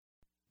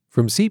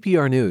From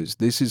CPR News,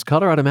 this is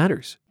Colorado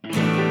Matters.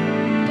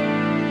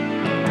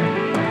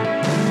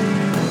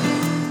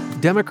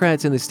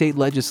 Democrats in the state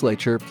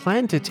legislature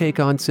plan to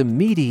take on some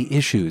meaty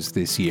issues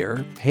this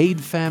year: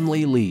 paid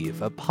family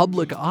leave, a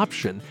public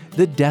option,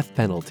 the death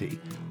penalty.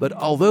 But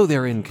although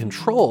they're in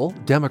control,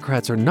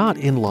 Democrats are not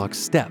in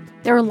lockstep.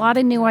 There are a lot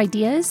of new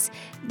ideas.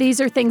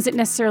 These are things that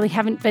necessarily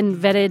haven't been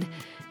vetted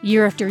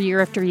year after year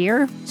after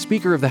year.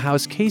 Speaker of the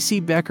House Casey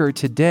Becker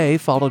today,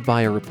 followed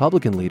by a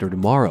Republican leader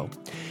tomorrow.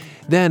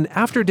 Then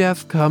after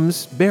death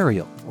comes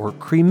burial or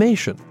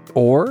cremation,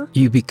 or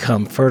you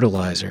become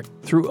fertilizer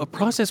through a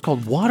process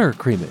called water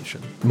cremation.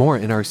 More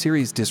in our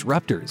series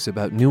Disruptors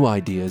about new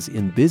ideas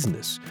in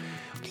business.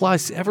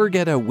 Plus, ever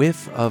get a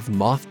whiff of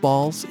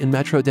mothballs in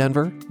Metro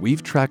Denver?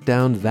 We've tracked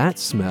down that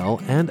smell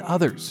and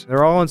others.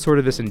 They're all in sort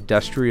of this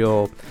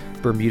industrial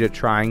Bermuda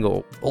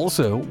Triangle.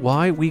 Also,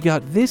 why we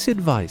got this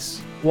advice.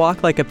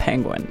 Walk like a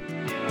penguin.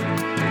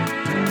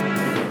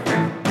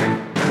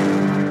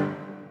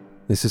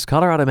 This is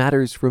Colorado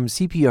Matters from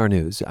CPR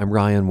News. I'm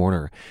Ryan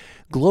Warner.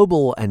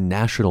 Global and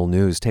national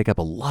news take up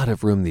a lot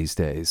of room these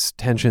days.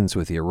 Tensions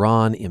with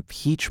Iran,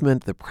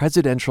 impeachment, the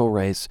presidential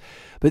race.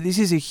 But this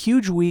is a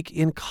huge week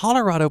in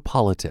Colorado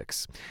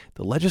politics.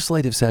 The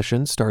legislative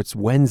session starts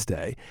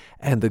Wednesday,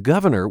 and the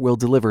governor will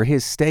deliver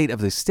his state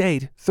of the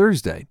state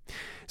Thursday.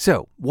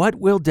 So, what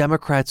will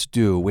Democrats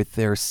do with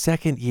their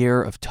second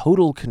year of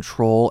total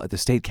control at the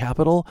state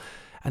capitol?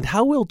 And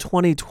how will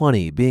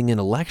 2020, being an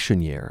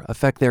election year,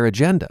 affect their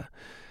agenda?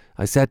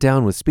 I sat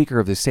down with Speaker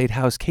of the State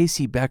House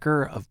Casey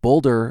Becker of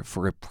Boulder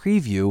for a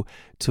preview.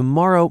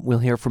 Tomorrow, we'll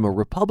hear from a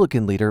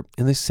Republican leader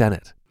in the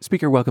Senate.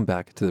 Speaker, welcome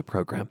back to the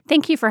program.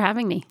 Thank you for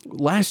having me.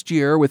 Last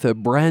year, with a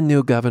brand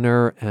new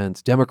governor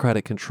and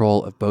Democratic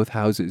control of both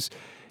houses,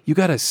 you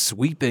got a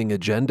sweeping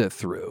agenda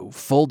through: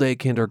 full-day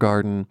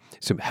kindergarten,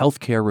 some health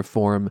care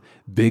reform,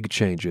 big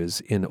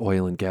changes in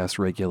oil and gas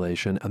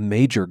regulation, a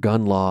major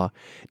gun law.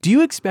 Do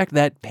you expect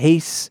that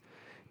pace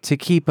to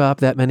keep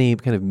up, that many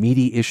kind of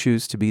meaty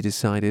issues to be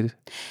decided?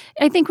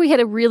 I think we had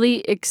a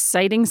really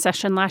exciting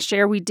session last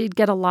year. We did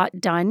get a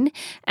lot done.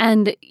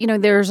 And,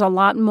 there's a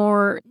lot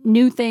more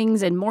new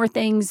things and more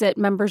things that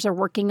members are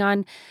working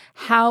on.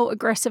 How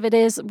aggressive it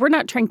is, we're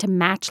not trying to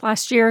match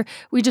last year.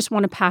 We just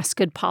want to pass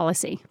good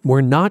policy.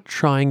 We're not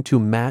trying to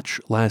match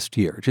last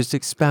year. Just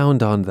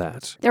expound on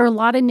that. There are a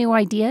lot of new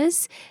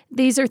ideas.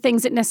 These are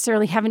things that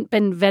necessarily haven't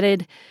been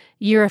vetted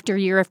year after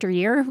year after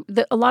year.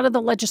 A lot of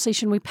the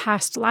legislation we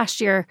passed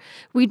last year,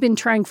 we'd been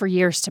trying for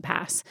years to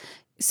pass.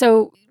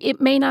 So it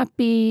may not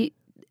be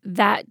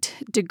that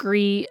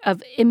degree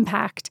of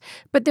impact,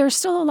 but there's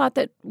still a lot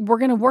that we're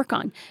going to work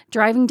on.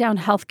 Driving down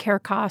healthcare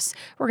costs.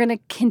 We're going to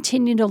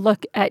continue to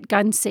look at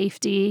gun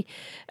safety.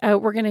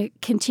 We're going to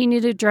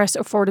continue to address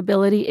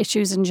affordability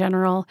issues in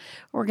general.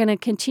 We're going to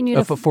continue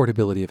to...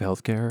 affordability of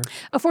healthcare?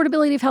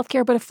 Affordability of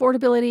healthcare, but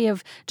affordability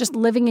of just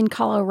living in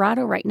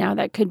Colorado right now.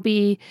 That could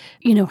be,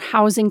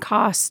 housing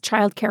costs,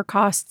 childcare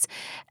costs.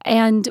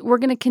 And we're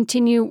going to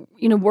continue,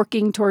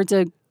 working towards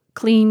a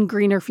clean,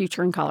 greener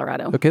future in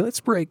Colorado. Okay, let's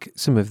break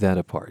some of that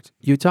apart.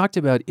 You talked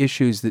about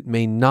issues that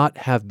may not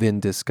have been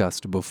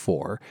discussed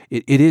before.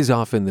 It is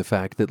often the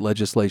fact that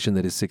legislation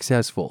that is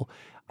successful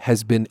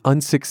has been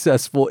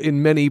unsuccessful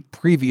in many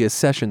previous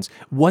sessions.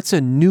 What's a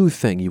new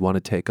thing you want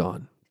to take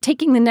on?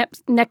 Taking the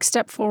next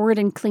step forward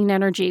in clean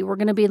energy, we're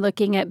going to be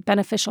looking at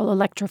beneficial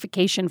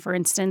electrification, for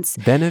instance.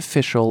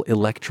 Beneficial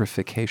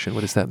electrification,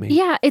 what does that mean?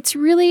 Yeah, it's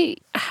really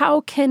how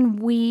can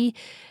we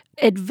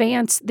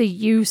advance the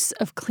use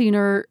of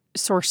cleaner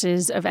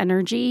sources of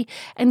energy.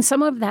 And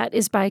some of that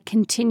is by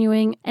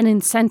continuing and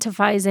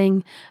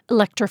incentivizing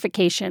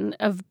electrification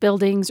of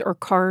buildings or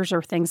cars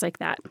or things like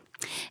that.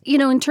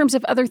 In terms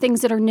of other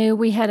things that are new,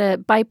 we had a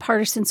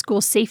bipartisan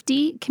school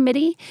safety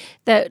committee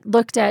that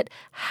looked at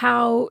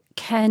how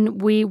can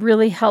we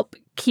really help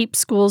keep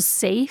schools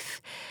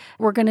safe.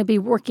 We're going to be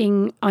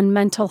working on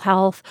mental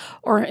health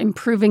or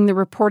improving the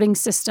reporting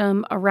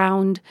system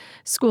around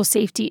school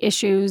safety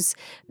issues.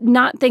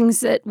 Not things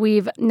that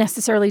we've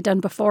necessarily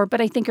done before,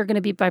 but I think are going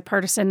to be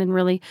bipartisan and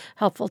really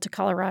helpful to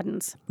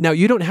Coloradans. Now,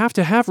 you don't have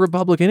to have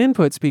Republican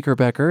input, Speaker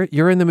Becker.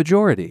 You're in the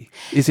majority.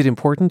 Is it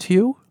important to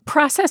you?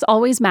 Process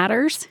always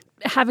matters.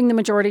 Having the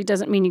majority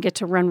doesn't mean you get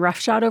to run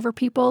roughshod over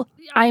people.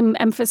 I'm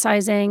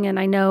emphasizing, and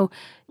I know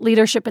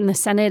leadership in the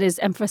Senate is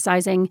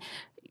emphasizing,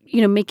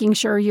 making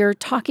sure you're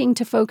talking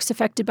to folks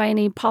affected by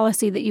any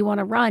policy that you want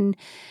to run.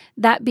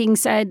 That being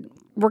said,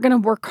 we're going to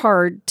work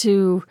hard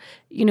to,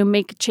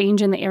 make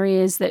change in the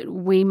areas that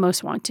we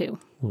most want to.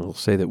 We'll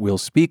say that we'll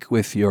speak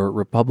with your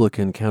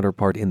Republican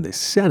counterpart in the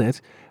Senate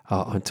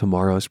on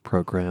tomorrow's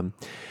program.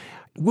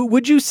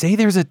 Would you say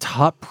there's a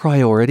top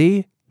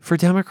priority for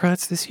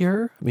Democrats this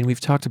year? I mean, we've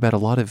talked about a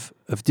lot of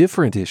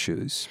different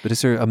issues, but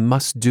is there a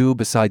must-do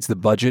besides the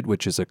budget,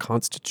 which is a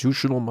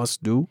constitutional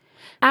must-do?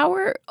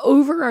 Our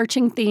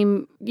overarching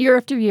theme year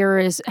after year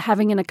is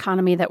having an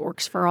economy that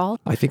works for all.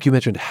 I think you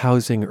mentioned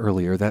housing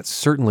earlier. That's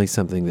certainly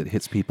something that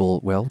hits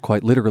people, well,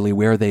 quite literally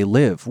where they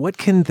live. What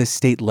can the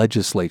state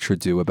legislature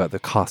do about the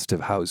cost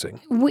of housing?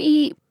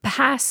 We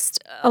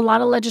passed a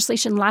lot of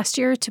legislation last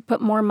year to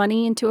put more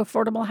money into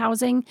affordable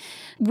housing.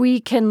 We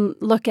can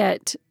look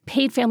at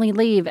paid family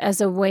leave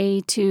as a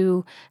way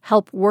to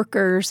help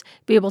workers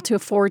be able to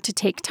afford to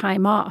take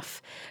time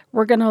off.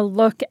 We're going to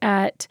look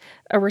at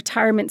a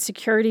retirement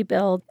security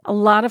bill. A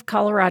lot of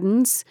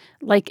Coloradans,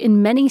 like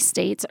in many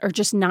states, are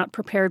just not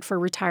prepared for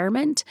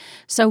retirement.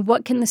 So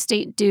what can the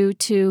state do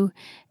to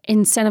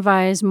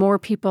incentivize more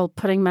people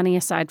putting money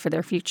aside for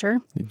their future?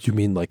 You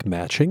mean like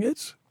matching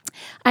it?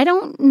 I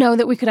don't know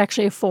that we could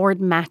actually afford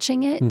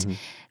matching it,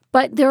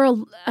 but there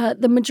are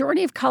the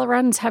majority of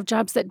Coloradans have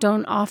jobs that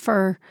don't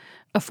offer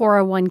a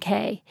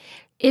 401k.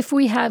 If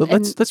we have,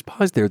 let's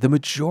pause there. The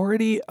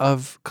majority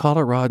of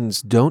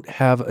Coloradans don't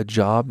have a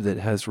job that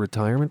has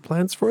retirement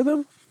plans for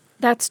them?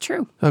 That's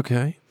true.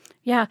 Okay.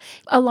 Yeah,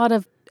 a lot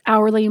of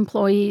hourly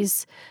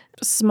employees,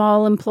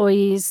 small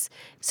employees.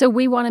 So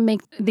we want to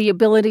make the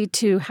ability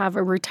to have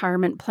a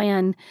retirement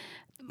plan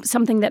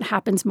something that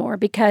happens more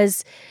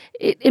because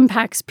it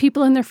impacts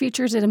people in their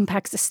futures. It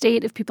impacts the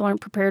state if people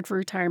aren't prepared for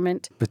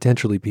retirement.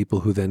 Potentially people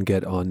who then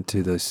get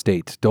onto the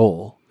state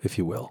dole, if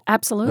you will.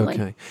 Absolutely.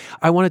 Okay.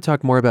 I want to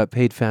talk more about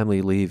paid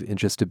family leave in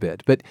just a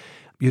bit. But,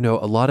 you know,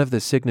 a lot of the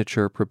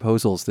signature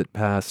proposals that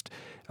passed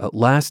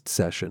last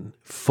session,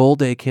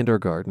 full-day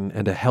kindergarten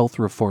and a health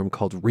reform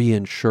called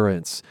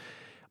reinsurance,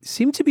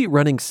 seem to be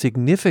running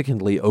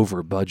significantly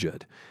over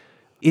budget.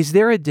 Is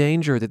there a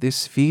danger that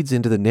this feeds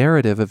into the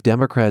narrative of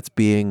Democrats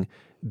being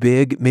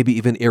big, maybe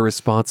even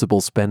irresponsible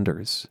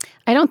spenders?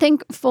 I don't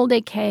think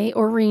full-day K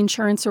or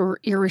reinsurance or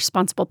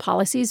irresponsible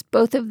policies,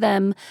 both of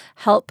them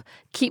help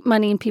keep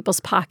money in people's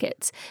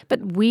pockets.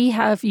 But we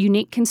have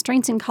unique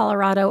constraints in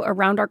Colorado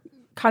around our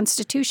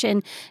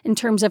Constitution in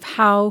terms of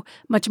how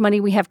much money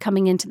we have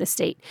coming into the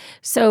state.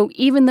 So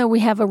even though we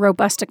have a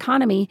robust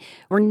economy,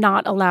 we're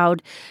not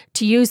allowed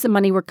to use the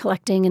money we're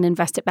collecting and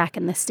invest it back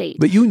in the state.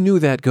 But you knew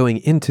that going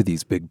into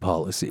these big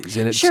policies,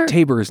 and Sure.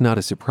 Tabor is not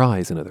a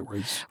surprise, in other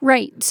words.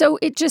 Right. So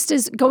it just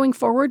is going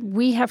forward,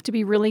 we have to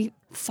be really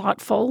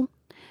thoughtful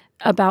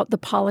about the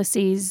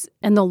policies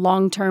and the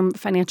long-term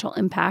financial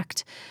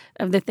impact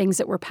of the things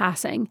that we're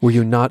passing. Were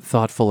you not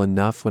thoughtful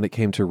enough when it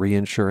came to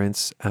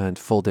reinsurance and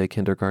full-day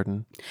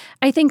kindergarten?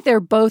 I think they're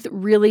both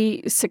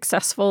really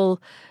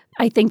successful.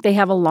 I think they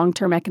have a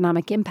long-term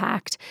economic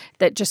impact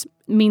that just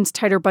means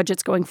tighter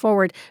budgets going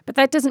forward. But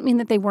that doesn't mean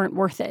that they weren't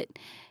worth it.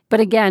 But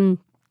again,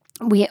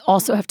 we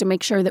also have to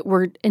make sure that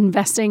we're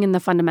investing in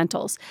the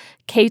fundamentals.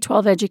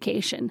 K-12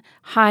 education,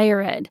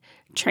 higher ed,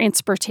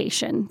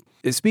 transportation.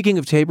 Speaking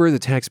of Tabor, the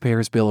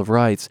Taxpayers' Bill of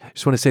Rights, I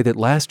just want to say that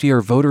last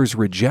year voters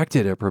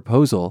rejected a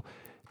proposal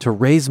to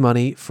raise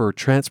money for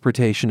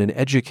transportation and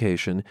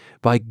education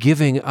by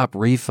giving up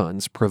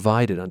refunds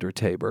provided under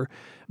Tabor.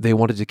 They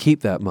wanted to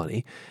keep that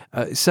money.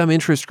 Some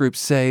interest groups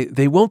say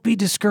they won't be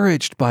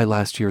discouraged by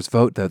last year's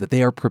vote, though, that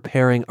they are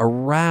preparing a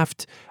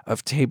raft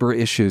of Tabor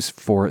issues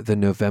for the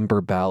November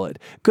ballot.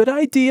 Good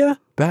idea?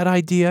 Bad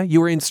idea?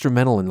 You were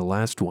instrumental in the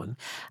last one.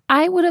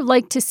 I would have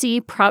liked to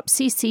see Prop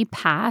CC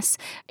pass.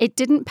 It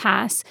didn't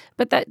pass,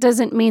 but that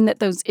doesn't mean that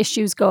those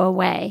issues go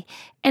away.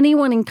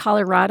 Anyone in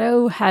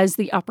Colorado has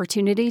the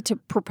opportunity to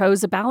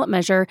propose a ballot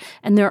measure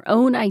and their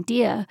own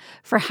idea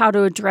for how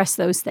to address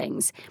those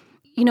things.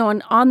 You know,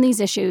 and on these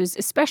issues,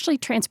 especially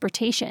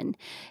transportation,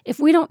 if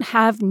we don't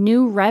have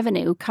new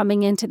revenue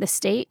coming into the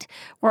state,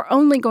 we're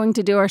only going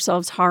to do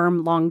ourselves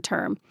harm long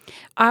term.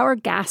 Our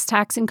gas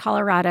tax in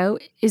Colorado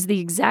is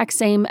the exact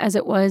same as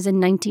it was in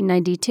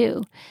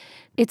 1992.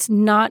 It's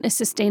not a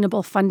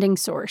sustainable funding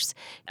source.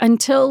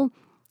 Until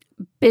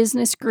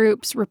business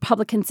groups,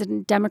 Republicans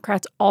and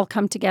Democrats all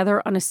come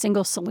together on a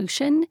single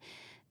solution,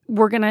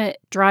 we're going to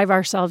drive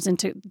ourselves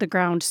into the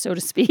ground, so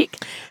to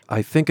speak.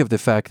 I think of the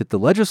fact that the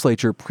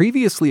legislature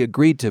previously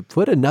agreed to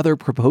put another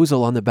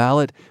proposal on the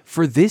ballot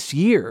for this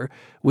year,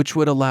 which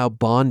would allow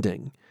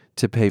bonding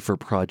to pay for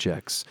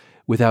projects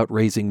without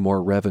raising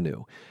more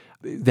revenue.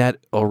 That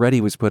already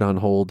was put on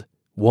hold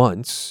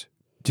once.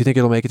 Do you think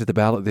it'll make it to the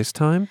ballot this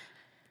time?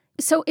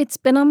 So it's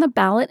been on the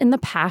ballot in the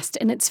past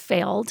and it's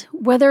failed.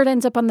 Whether it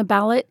ends up on the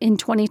ballot in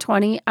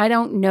 2020, I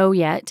don't know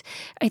yet.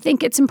 I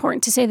think it's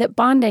important to say that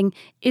bonding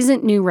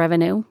isn't new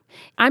revenue.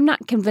 I'm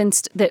not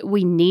convinced that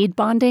we need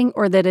bonding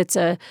or that it's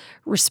a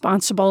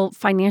responsible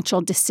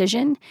financial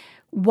decision.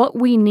 What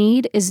we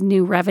need is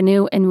new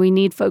revenue, and we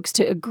need folks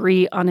to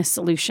agree on a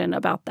solution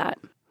about that.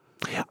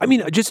 I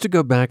mean, just to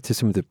go back to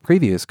some of the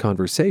previous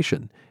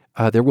conversation,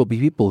 there will be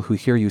people who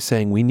hear you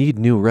saying we need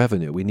new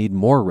revenue, we need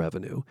more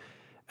revenue,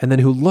 and then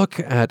who look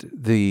at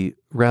the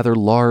rather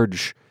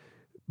large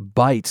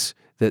bites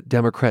that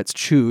Democrats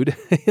chewed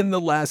in the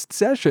last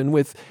session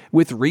with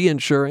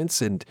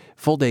reinsurance and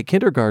full-day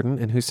kindergarten,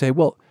 and who say,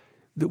 well,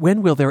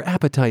 When will their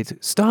appetite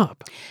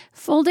stop?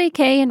 Full day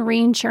K and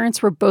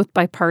reinsurance were both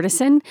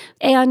bipartisan.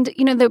 And,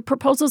 the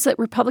proposals that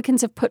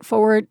Republicans have put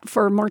forward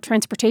for more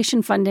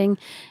transportation funding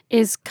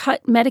is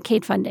cut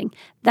Medicaid funding.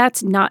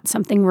 That's not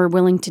something we're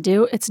willing to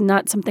do. It's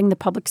not something the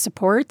public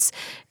supports.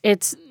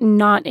 It's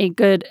not a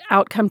good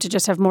outcome to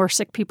just have more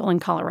sick people in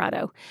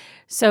Colorado.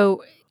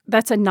 So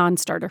that's a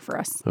non-starter for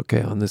us.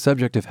 Okay, on the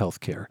subject of health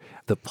care,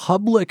 the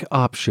public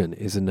option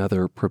is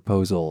another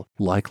proposal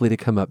likely to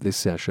come up this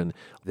session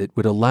that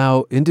would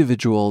allow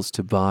individuals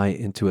to buy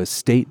into a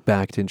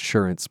state-backed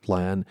insurance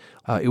plan.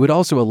 It would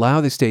also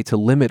allow the state to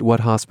limit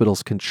what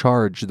hospitals can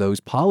charge those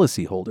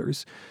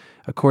policyholders.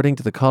 According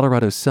to the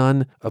Colorado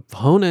Sun,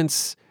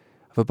 opponents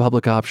of a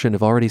public option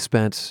have already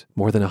spent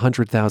more than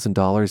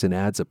 $100,000 in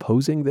ads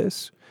opposing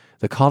this.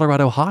 The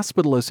Colorado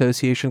Hospital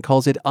Association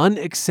calls it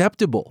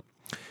unacceptable.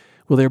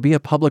 Will there be a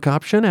public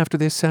option after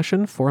this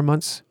session, 4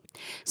 months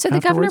So the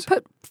governor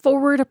put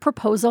forward a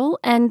proposal,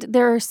 and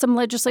there are some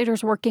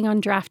legislators working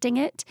on drafting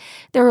it.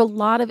 There are a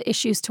lot of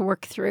issues to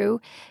work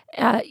through.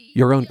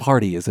 Your own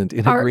party isn't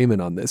in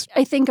agreement on this.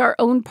 I think our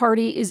own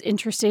party is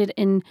interested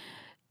in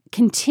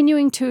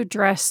continuing to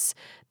address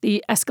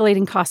the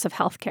escalating costs of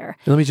healthcare.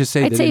 Let me just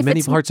say that in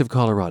many parts of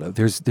Colorado,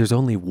 there's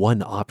only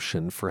one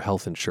option for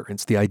health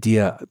insurance. The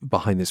idea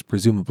behind this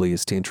presumably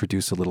is to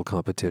introduce a little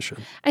competition.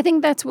 I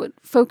think that's what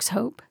folks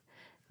hope.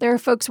 There are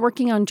folks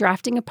working on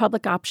drafting a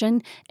public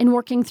option and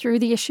working through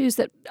the issues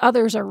that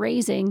others are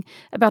raising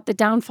about the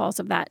downfalls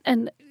of that.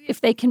 And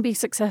if they can be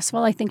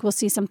successful, I think we'll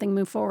see something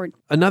move forward.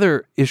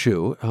 Another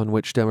issue on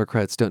which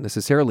Democrats don't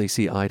necessarily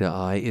see eye to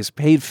eye is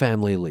paid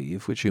family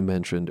leave, which you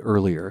mentioned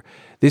earlier.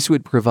 This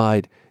would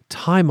provide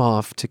time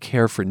off to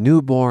care for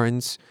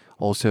newborns,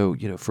 also,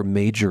 for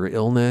major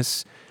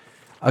illness.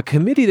 A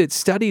committee that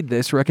studied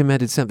this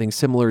recommended something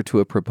similar to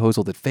a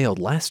proposal that failed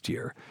last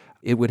year.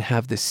 It would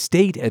have the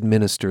state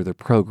administer the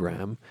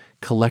program,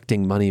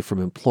 collecting money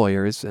from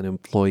employers and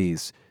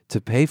employees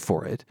to pay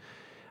for it.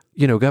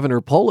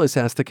 Governor Polis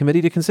asked the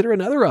committee to consider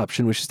another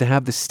option, which is to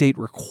have the state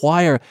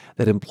require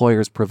that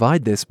employers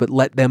provide this, but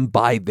let them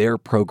buy their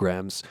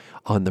programs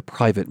on the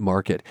private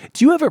market.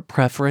 Do you have a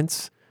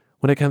preference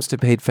when it comes to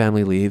paid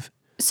family leave?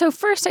 So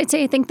first, I'd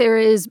say I think there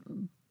is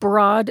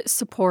broad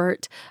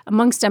support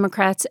amongst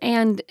Democrats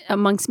and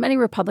amongst many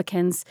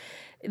Republicans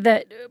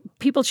that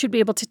people should be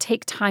able to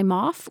take time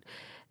off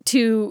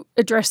to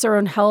address their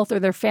own health or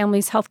their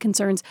family's health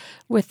concerns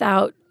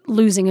without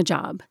losing a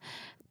job.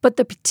 But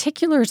the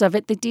particulars of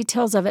it, the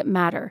details of it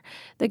matter.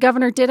 The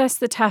governor did ask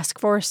the task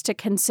force to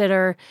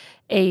consider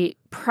a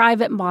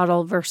private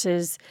model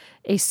versus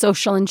a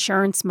social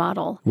insurance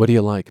model. What do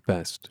you like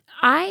best?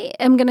 I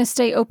am going to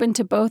stay open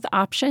to both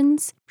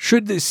options.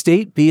 Should the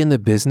state be in the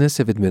business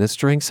of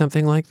administering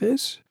something like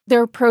this? There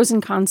are pros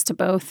and cons to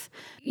both.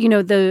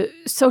 The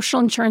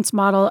social insurance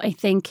model, I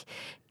think,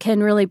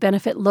 can really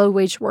benefit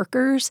low-wage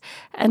workers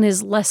and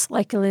is less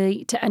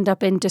likely to end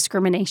up in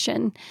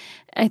discrimination.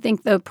 I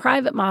think the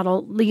private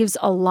model leaves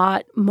a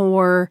lot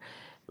more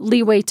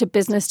leeway to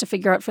business to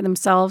figure out for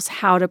themselves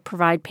how to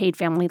provide paid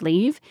family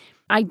leave.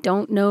 I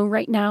don't know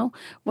right now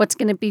what's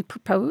going to be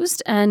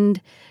proposed,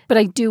 but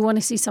I do want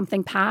to see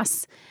something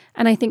pass.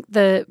 And I think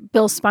the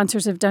bill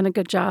sponsors have done a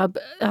good job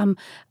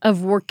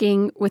of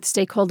working with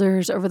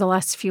stakeholders over the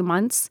last few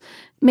months,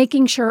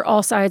 making sure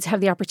all sides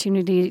have the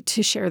opportunity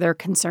to share their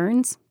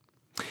concerns.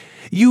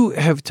 You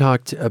have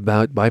talked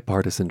about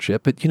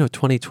bipartisanship, but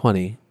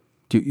 2020,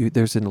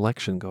 there's an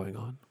election going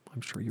on.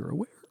 I'm sure you're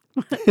aware.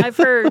 I've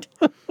heard.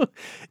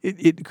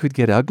 It could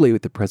get ugly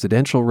with the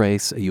presidential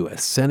race, a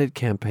U.S. Senate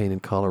campaign in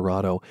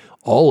Colorado,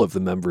 all of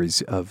the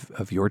members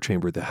of your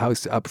chamber, the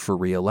House, up for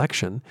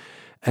re-election,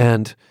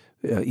 and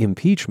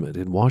impeachment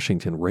in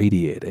Washington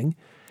radiating.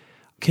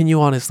 Can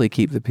you honestly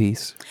keep the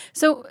peace?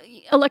 So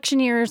election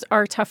years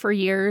are tougher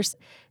years.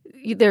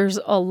 There's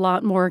a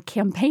lot more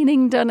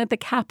campaigning done at the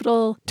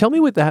Capitol. Tell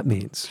me what that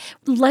means.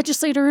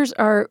 Legislators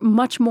are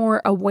much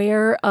more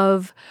aware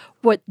of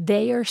what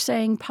they are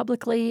saying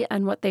publicly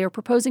and what they are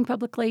proposing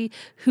publicly,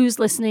 who's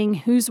listening,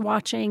 who's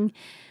watching.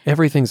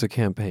 Everything's a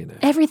campaign.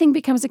 Everything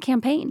becomes a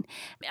campaign.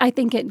 I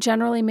think it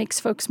generally makes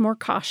folks more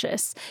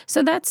cautious.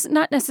 So that's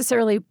not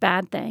necessarily a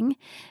bad thing.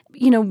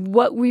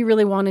 What we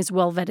really want is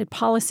well-vetted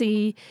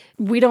policy.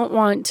 We don't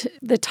want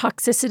the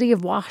toxicity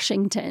of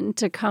Washington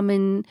to come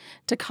in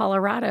to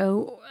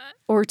Colorado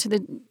or to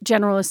the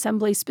General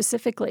Assembly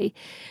specifically.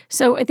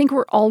 So I think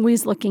we're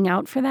always looking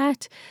out for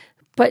that.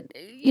 But,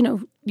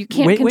 you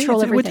can't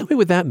control everything. Tell me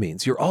what that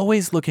means. You're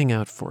always looking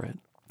out for it.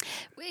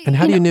 And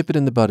how do you nip it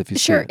in the bud if you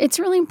see it? Sure. It's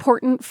really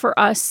important for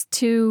us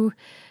to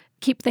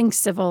keep things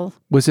civil.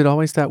 Was it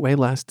always that way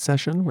last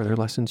session? Were there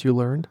lessons you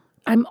learned?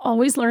 I'm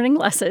always learning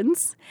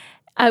lessons.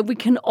 We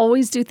can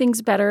always do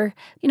things better.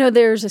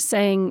 There's a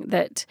saying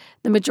that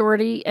the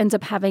majority ends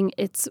up having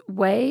its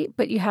way,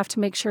 but you have to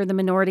make sure the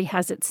minority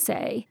has its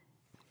say.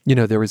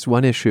 There was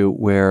one issue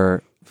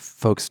where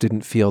folks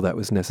didn't feel that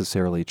was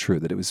necessarily true,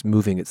 that it was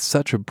moving at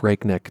such a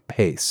breakneck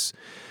pace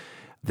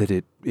that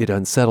it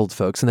unsettled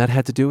folks, and that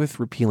had to do with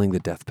repealing the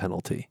death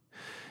penalty.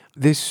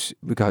 This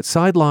got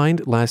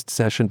sidelined last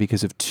session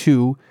because of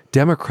two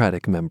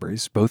Democratic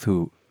members, both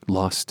who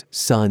lost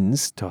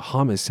sons to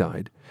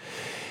homicide.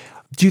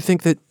 Do you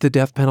think that the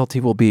death penalty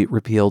will be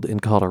repealed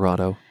in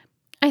Colorado?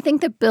 I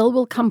think the bill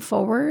will come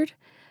forward.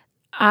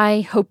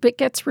 I hope it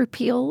gets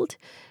repealed.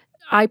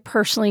 I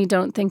personally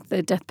don't think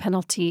the death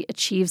penalty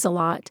achieves a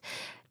lot.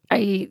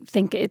 I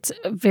think it's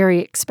very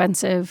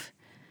expensive,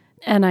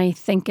 and I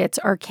think it's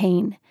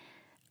arcane.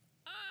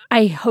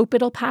 I hope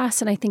it'll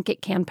pass, and I think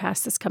it can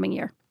pass this coming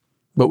year.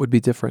 What would be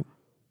different?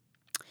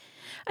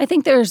 I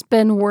think there's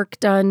been work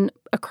done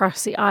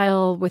across the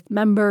aisle with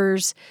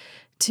members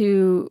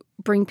to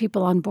bring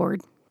people on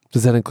board.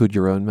 Does that include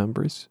your own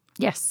members?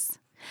 Yes.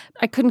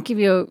 I couldn't give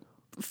you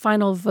a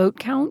final vote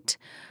count,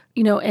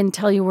 and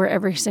tell you where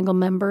every single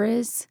member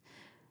is.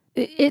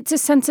 It's a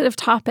sensitive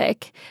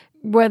topic,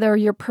 whether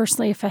you're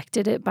personally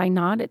affected it by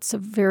not. It's a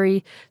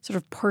very sort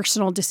of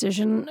personal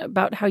decision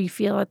about how you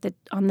feel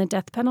on the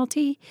death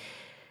penalty.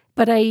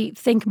 But I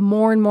think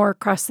more and more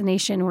across the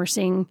nation, we're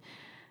seeing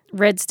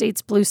red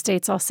states, blue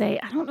states all say,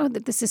 I don't know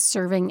that this is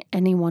serving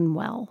anyone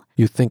well.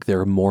 You think there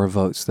are more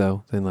votes,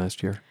 though, than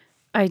last year?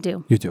 I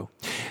do. You do.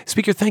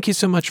 Speaker, thank you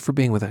so much for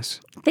being with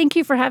us. Thank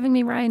you for having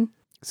me, Ryan.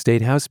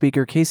 State House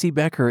Speaker Casey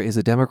Becker is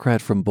a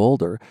Democrat from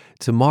Boulder.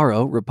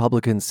 Tomorrow,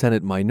 Republican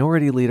Senate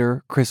Minority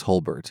Leader Chris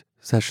Holbert.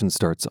 Session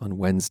starts on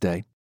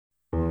Wednesday.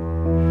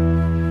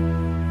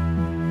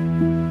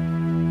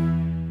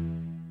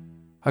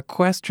 A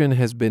question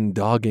has been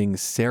dogging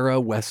Sarah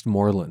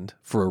Westmoreland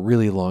for a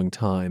really long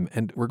time,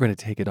 and we're going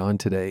to take it on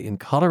today in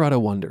Colorado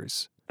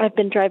Wonders. I've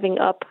been driving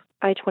up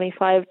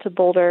I-25 to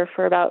Boulder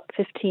for about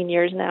 15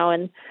 years now,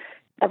 and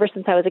ever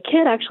since I was a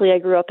kid, actually, I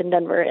grew up in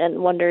Denver and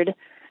wondered,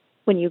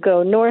 when you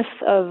go north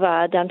of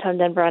downtown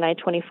Denver on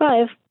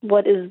I-25,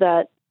 what is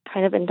that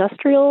kind of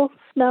industrial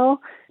smell,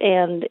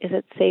 and is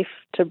it safe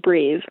to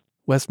breathe?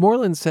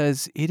 Westmoreland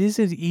says it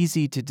isn't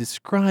easy to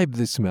describe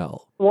the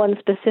smell. One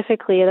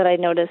specifically that I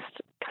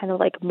noticed, kind of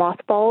like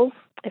mothballs,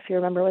 if you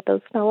remember what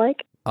those smell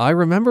like. I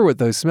remember what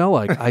those smell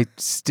like. I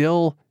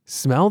still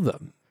smell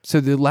them. So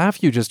the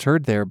laugh you just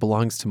heard there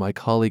belongs to my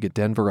colleague at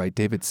Denverite,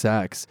 David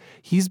Sachs.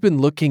 He's been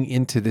looking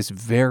into this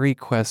very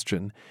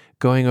question,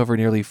 going over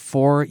nearly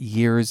 4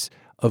 years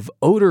of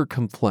odor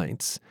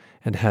complaints,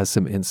 and has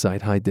some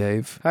insight. Hi,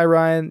 Dave. Hi,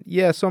 Ryan.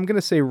 Yeah, so I'm going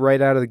to say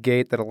right out of the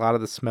gate that a lot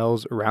of the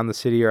smells around the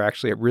city are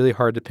actually really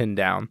hard to pin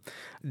down.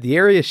 The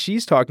area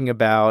she's talking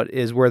about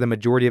is where the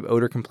majority of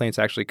odor complaints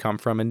actually come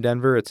from in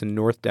Denver. It's in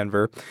North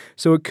Denver.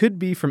 So it could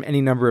be from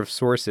any number of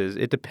sources.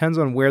 It depends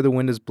on where the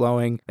wind is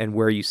blowing and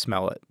where you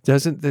smell it.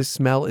 Doesn't the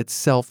smell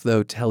itself,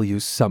 though, tell you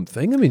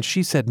something? I mean,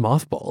 she said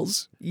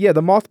mothballs. Yeah,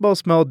 the mothball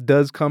smell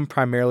does come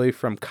primarily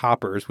from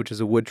Koppers, which is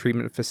a wood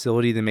treatment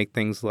facility. They make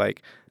things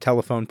like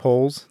telephone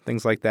poles,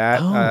 things like that.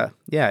 Oh.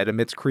 It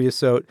emits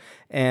creosote.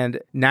 And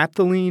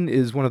naphthalene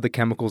is one of the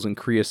chemicals in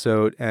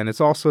creosote, and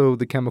it's also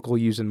the chemical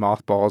used in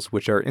mothballs,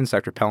 which are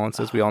insect repellents,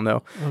 as we all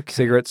know. Okay.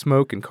 Cigarette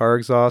smoke and car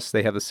exhaust,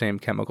 they have the same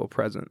chemical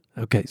present.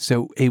 Okay,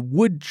 so a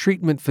wood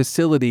treatment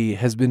facility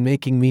has been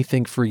making me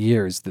think for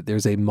years that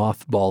there's a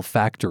mothball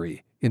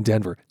factory in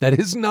Denver. That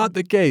is not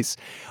the case.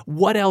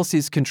 What else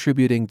is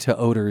contributing to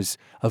odors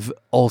of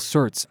all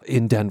sorts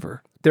in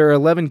Denver? There are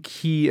 11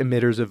 key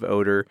emitters of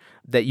odor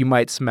that you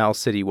might smell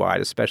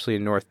citywide, especially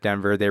in North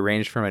Denver. They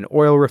range from an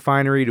oil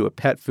refinery to a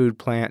pet food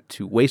plant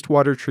to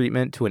wastewater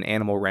treatment to an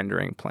animal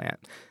rendering plant.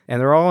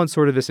 And they're all in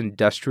sort of this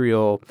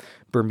industrial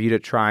Bermuda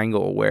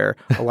Triangle where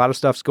a lot of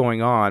stuff's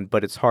going on,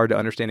 but it's hard to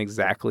understand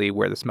exactly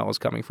where the smell is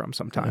coming from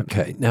sometimes.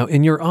 Okay. Now,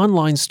 in your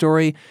online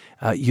story,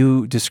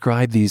 you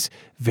describe these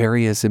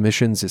various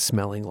emissions as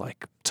smelling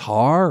like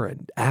tar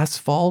and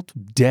asphalt,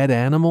 dead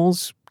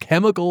animals,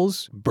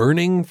 chemicals,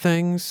 burning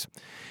things.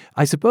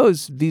 I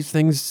suppose these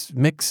things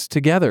mix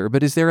together,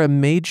 but is there a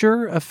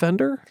major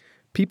offender?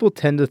 People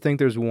tend to think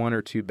there's one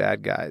or two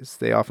bad guys.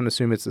 They often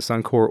assume it's the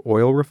Suncor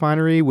oil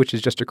refinery, which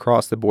is just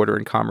across the border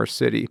in Commerce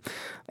City.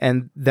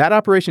 And that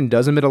operation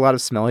does emit a lot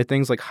of smelly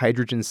things like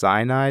hydrogen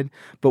cyanide,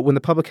 but when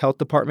the Public Health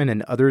Department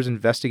and others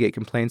investigate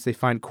complaints, they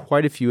find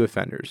quite a few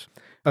offenders.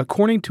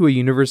 According to a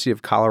University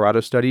of Colorado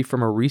study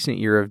from a recent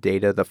year of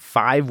data, the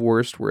 5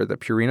 worst were the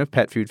Purina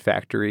Pet Food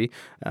Factory,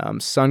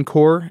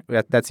 Suncor,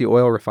 that's the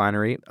oil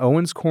refinery,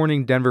 Owens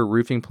Corning Denver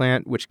Roofing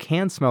Plant, which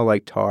can smell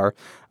like tar.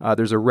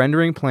 There's a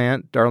rendering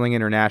plant, Darling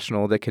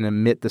International, that can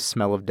emit the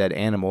smell of dead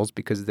animals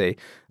because they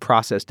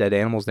process dead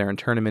animals there and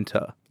turn them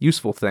into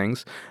useful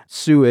things.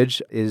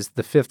 Sewage is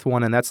the 5th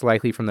one, and that's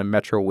likely from the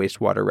Metro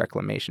Wastewater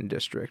Reclamation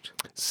District.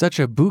 Such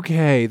a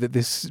bouquet that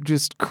this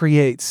just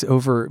creates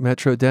over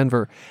Metro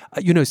Denver.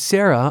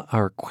 Sarah,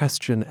 our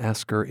question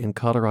asker in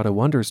Colorado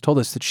Wonders, told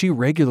us that she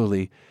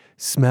regularly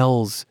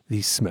smells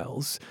these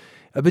smells.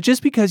 But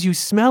just because you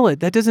smell it,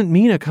 that doesn't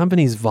mean a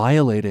company's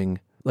violating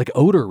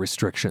odor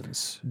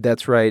restrictions.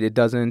 That's right. It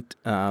doesn't.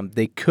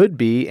 They could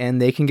be,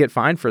 and they can get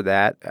fined for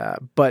that.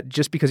 But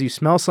just because you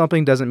smell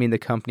something doesn't mean the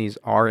companies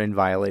are in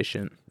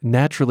violation.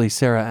 Naturally,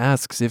 Sarah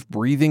asks if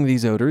breathing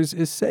these odors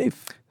is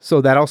safe.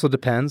 So that also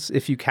depends.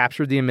 If you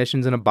captured the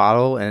emissions in a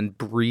bottle and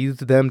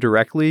breathed them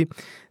directly,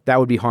 that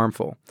would be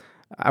harmful.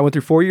 I went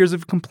through 4 years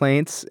of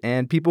complaints,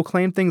 and people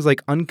claimed things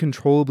like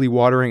uncontrollably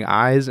watering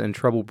eyes and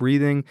trouble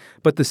breathing,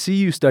 but the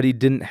CU study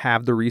didn't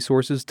have the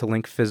resources to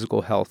link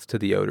physical health to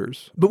the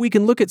odors. But we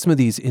can look at some of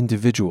these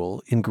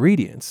individual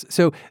ingredients.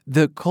 So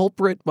the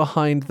culprit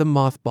behind the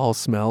mothball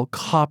smell,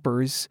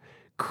 Koppers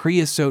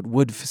creosote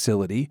wood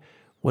facility,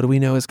 what do we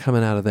know is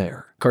coming out of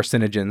there?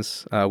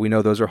 Carcinogens. We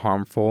know those are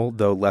harmful,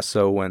 though less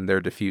so when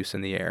they're diffuse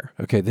in the air.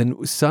 Okay, then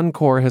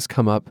Suncor has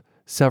come up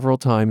several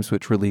times,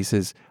 which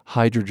releases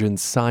hydrogen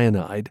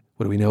cyanide.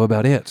 What do we know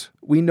about it?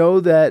 We know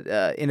that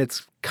in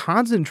its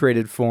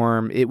concentrated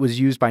form, it was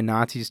used by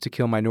Nazis to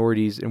kill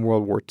minorities in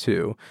World War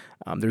II.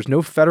 There's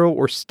no federal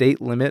or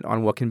state limit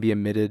on what can be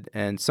emitted,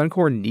 and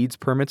Suncor needs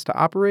permits to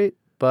operate,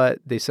 but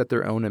they set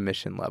their own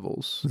emission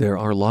levels. There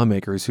are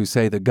lawmakers who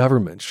say the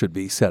government should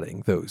be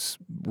setting those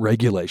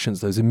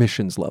regulations, those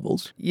emissions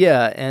levels.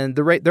 Yeah, and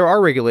there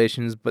are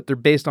regulations, but they're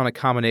based on a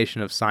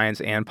combination of science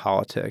and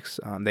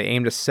politics. They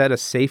aim to set a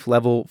safe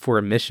level for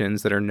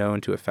emissions that are known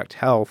to affect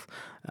health,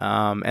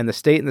 and the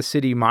state and the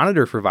city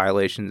monitor for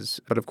violations.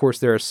 But of course,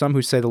 there are some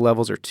who say the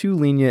levels are too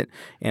lenient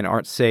and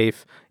aren't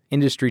safe.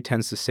 Industry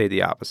tends to say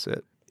the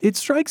opposite. It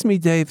strikes me,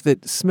 Dave,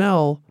 that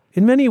smell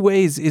in many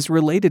ways is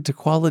related to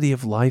quality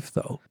of life,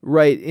 though.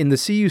 Right. In the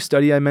CU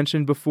study I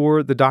mentioned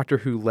before, the doctor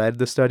who led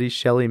the study,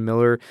 Shelley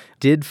Miller,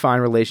 did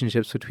find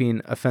relationships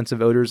between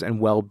offensive odors and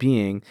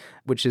well-being,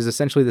 which is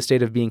essentially the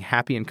state of being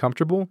happy and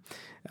comfortable,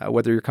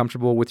 whether you're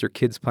comfortable with your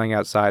kids playing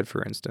outside,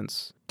 for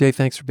instance. Dave,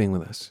 thanks for being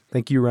with us.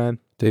 Thank you, Ryan.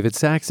 David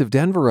Sachs of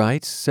Denver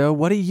writes, so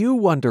what do you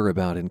wonder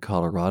about in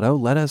Colorado?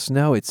 Let us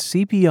know. It's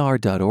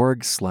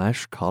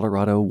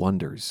cpr.org/Colorado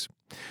Wonders.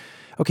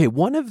 Okay,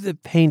 one of the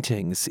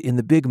paintings in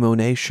the big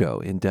Monet show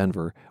in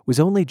Denver was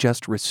only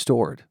just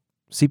restored.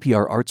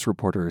 CPR arts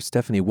reporter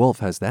Stephanie Wolf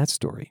has that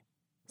story.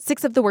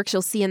 6 of the works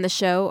you'll see in the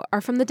show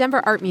are from the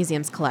Denver Art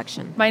Museum's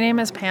collection. My name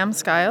is Pam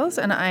Skiles,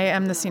 and I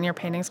am the senior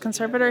paintings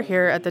conservator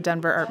here at the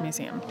Denver Art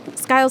Museum.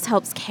 Skiles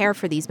helps care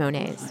for these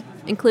Monets,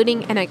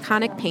 including an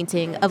iconic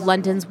painting of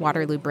London's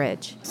Waterloo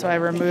Bridge. So I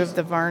removed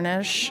the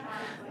varnish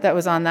that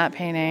was on that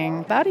painting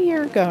about a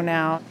year ago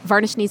now.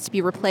 Varnish needs to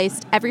be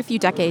replaced every few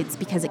decades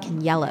because it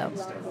can yellow.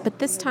 But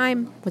this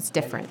time was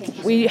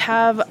different. We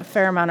have a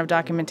fair amount of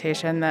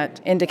documentation that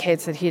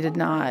indicates that he did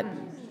not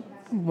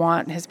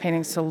want his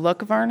paintings to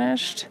look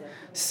varnished.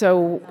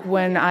 So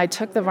when I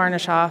took the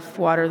varnish off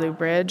Waterloo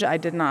Bridge, I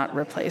did not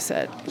replace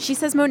it. She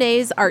says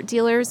Monet's art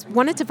dealers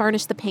wanted to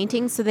varnish the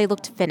paintings so they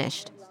looked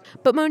finished.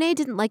 But Monet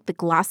didn't like the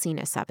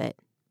glossiness of it.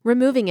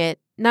 Removing it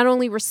not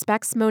only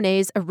respects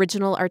Monet's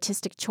original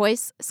artistic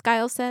choice,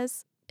 Skiles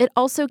says, it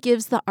also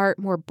gives the art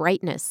more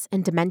brightness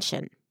and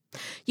dimension.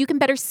 You can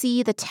better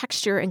see the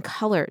texture and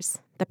colors,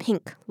 the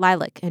pink,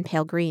 lilac, and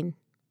pale green.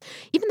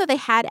 Even though they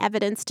had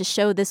evidence to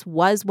show this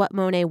was what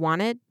Monet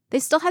wanted, they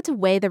still had to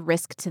weigh the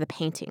risk to the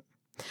painting.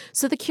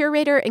 So the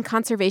curator and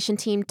conservation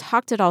team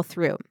talked it all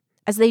through,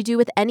 as they do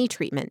with any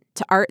treatment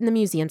to art in the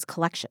museum's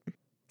collection.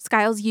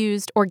 Skiles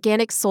used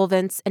organic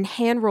solvents and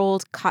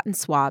hand-rolled cotton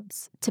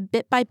swabs to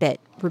bit by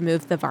bit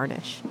remove the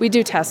varnish. We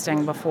do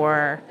testing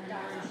before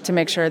to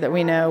make sure that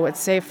we know what's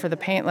safe for the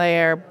paint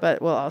layer,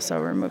 but we'll also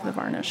remove the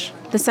varnish.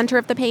 The center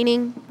of the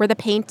painting, where the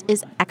paint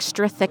is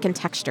extra thick and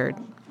textured,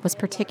 was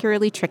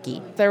particularly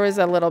tricky. There was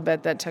a little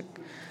bit that took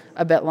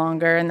a bit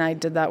longer, and I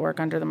did that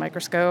work under the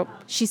microscope.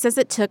 She says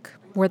it took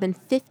more than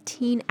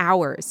 15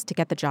 hours to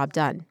get the job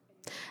done.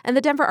 And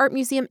the Denver Art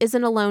Museum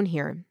isn't alone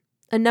here.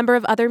 A number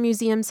of other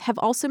museums have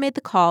also made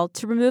the call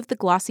to remove the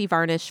glossy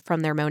varnish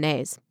from their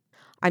Monets.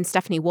 I'm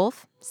Stephanie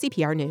Wolf,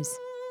 CPR News.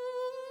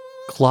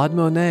 Claude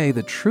Monet,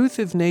 The Truth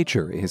of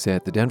Nature, is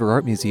at the Denver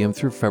Art Museum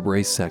through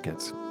February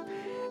 2nd.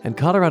 And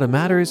Colorado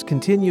Matters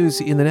continues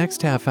in the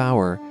next half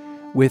hour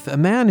with a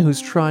man who's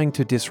trying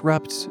to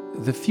disrupt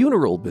the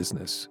funeral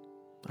business.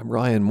 I'm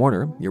Ryan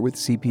Warner. You're with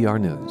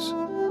CPR News.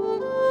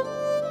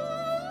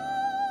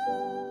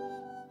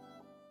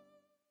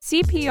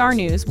 CPR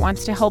News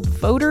wants to help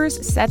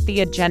voters set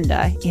the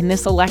agenda in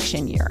this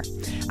election year.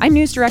 I'm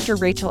News Director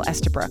Rachel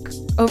Estabrook.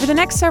 Over the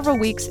next several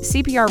weeks,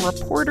 CPR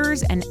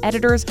reporters and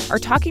editors are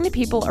talking to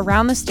people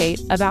around the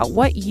state about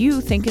what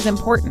you think is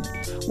important,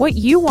 what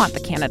you want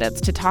the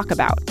candidates to talk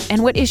about,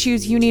 and what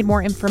issues you need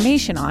more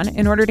information on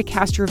in order to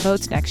cast your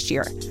votes next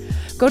year.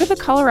 Go to the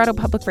Colorado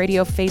Public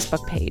Radio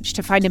Facebook page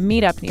to find a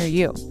meetup near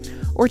you,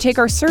 or take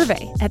our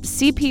survey at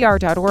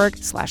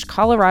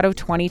cpr.org/Colorado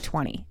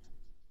 2020.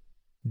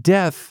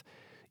 Death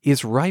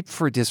is ripe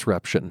for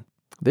disruption.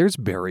 There's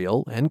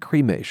burial and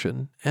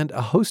cremation and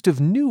a host of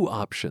new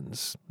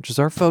options, which is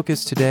our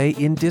focus today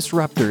in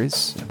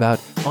Disruptors, about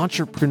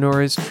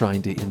entrepreneurs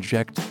trying to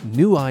inject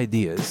new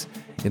ideas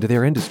into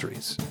their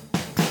industries.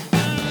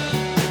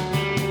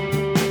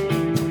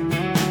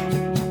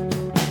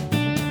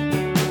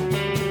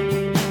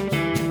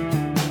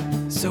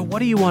 So what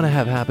do you want to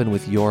have happen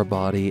with your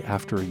body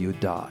after you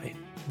die?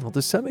 Well,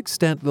 to some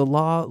extent, the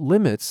law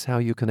limits how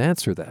you can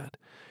answer that.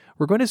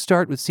 We're going to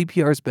start with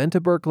CPR's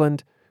Bente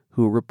Birkeland,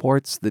 who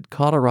reports that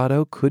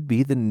Colorado could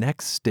be the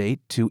next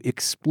state to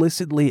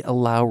explicitly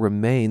allow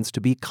remains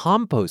to be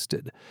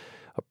composted.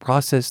 a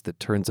process that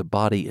turns a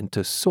body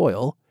into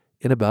soil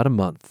in about a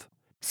month.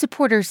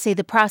 Supporters say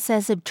the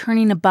process of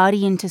turning a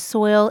body into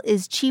soil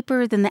is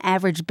cheaper than the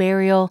average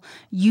burial,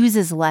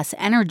 uses less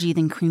energy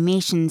than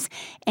cremations,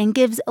 and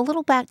gives a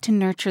little back to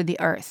nurture the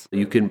earth.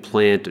 You can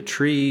plant a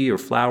tree or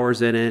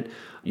flowers in it.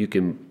 You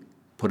can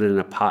put it in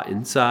a pot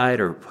inside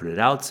or put it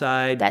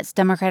outside. That's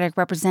Democratic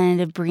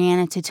Representative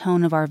Brianna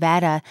Titone of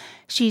Arvada.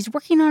 She's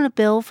working on a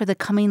bill for the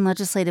coming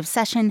legislative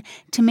session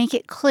to make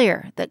it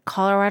clear that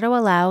Colorado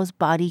allows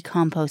body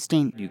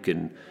composting. You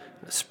can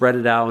spread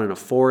it out in a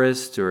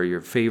forest or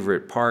your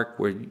favorite park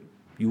where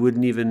you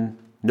wouldn't even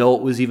know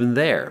it was even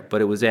there,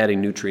 but it was adding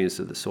nutrients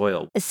to the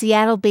soil. A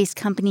Seattle-based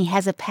company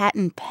has a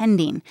patent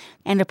pending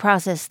and a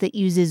process that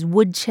uses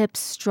wood chips,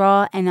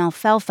 straw, and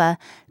alfalfa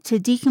to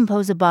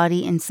decompose a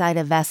body inside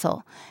a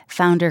vessel.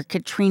 Founder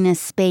Katrina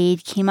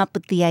Spade came up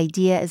with the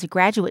idea as a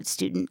graduate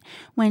student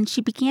when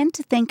she began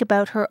to think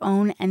about her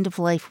own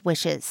end-of-life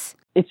wishes.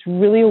 It's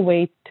really a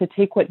way to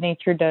take what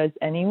nature does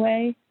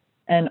anyway,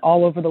 and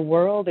all over the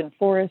world in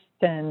forests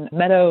and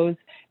meadows,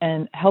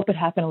 and help it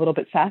happen a little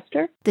bit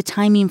faster. The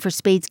timing for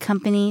Spade's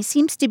company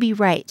seems to be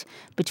right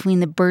between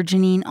the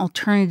burgeoning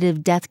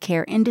alternative death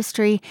care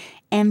industry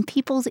and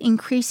people's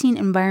increasing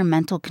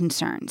environmental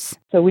concerns.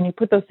 So when you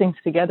put those things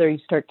together, you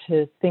start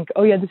to think,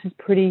 oh yeah, this is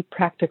pretty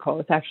practical.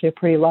 It's actually a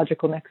pretty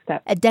logical next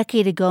step. A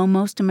decade ago,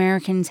 most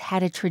Americans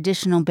had a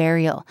traditional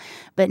burial,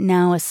 but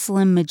now a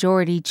slim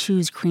majority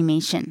choose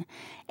cremation.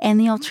 And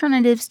the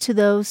alternatives to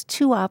those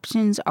two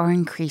options are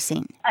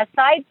increasing.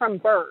 Aside from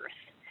birth,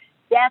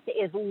 death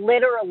is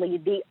literally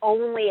the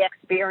only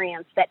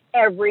experience that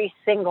every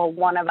single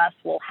one of us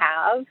will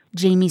have.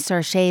 Jamie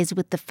Sarche is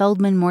with the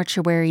Feldman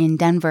Mortuary in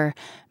Denver.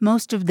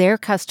 Most of their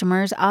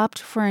customers opt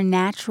for a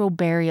natural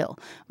burial,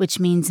 which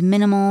means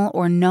minimal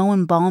or no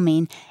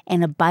embalming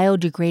and a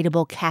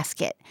biodegradable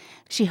casket.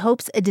 She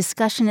hopes a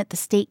discussion at the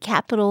state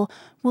capitol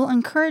will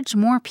encourage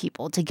more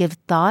people to give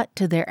thought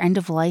to their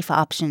end-of-life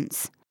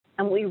options.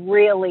 And we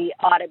really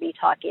ought to be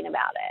talking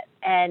about it.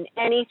 And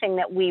anything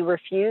that we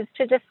refuse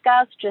to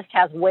discuss just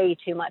has way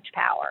too much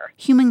power.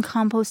 Human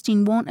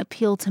composting won't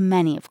appeal to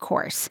many, of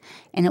course,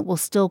 and it will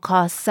still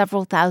cost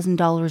several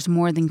 $1,000s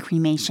more than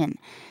cremation.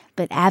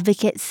 But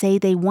advocates say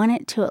they want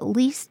it to at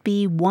least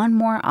be one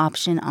more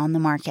option on the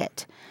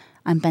market.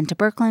 I'm Bente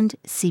Birkeland,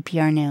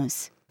 CPR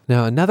News.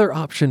 Now, another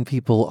option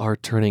people are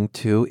turning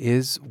to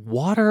is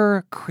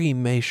water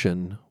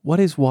cremation. What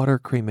is water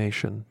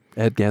cremation?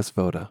 Ed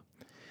Gasvoda.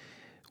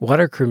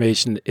 Water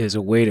cremation is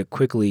a way to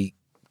quickly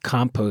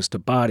compost a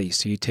body.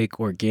 So you take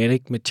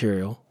organic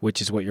material,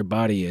 which is what your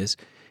body is,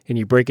 and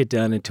you break it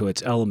down into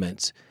its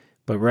elements.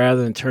 But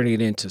rather than turning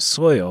it into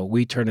soil,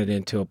 we turn it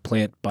into a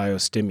plant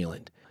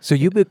biostimulant. So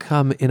you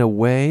become, in a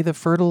way, the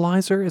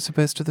fertilizer as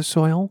opposed to the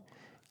soil?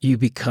 You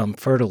become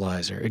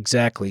fertilizer,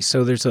 exactly.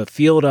 So there's a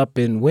field up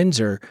in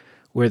Windsor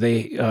where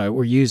they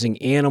were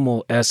using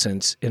animal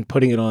essence and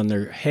putting it on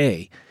their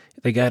hay.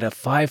 They got a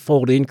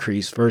 5-fold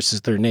increase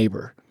versus their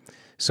neighbor.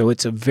 So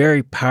it's a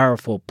very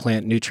powerful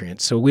plant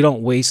nutrient. So we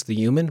don't waste the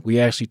human. We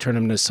actually turn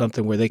them into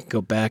something where they can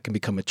go back and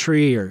become a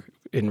tree or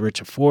enrich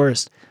a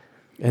forest.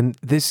 And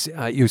this,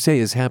 you say,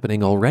 is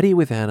happening already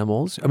with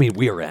animals. I mean,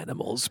 we are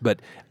animals,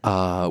 but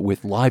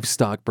with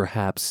livestock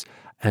perhaps,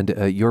 and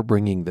you're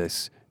bringing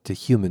this to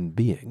human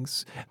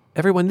beings.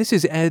 Everyone, this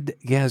is Ed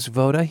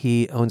Gasvoda.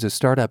 He owns a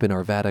startup in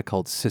Arvada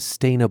called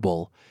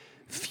Sustainable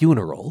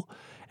Funeral.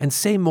 And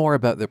say more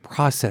about the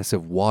process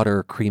of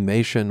water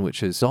cremation,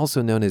 which is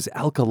also known as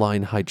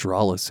alkaline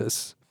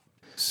hydrolysis.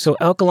 So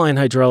alkaline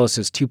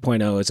hydrolysis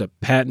 2.0 is a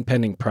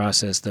patent-pending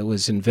process that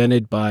was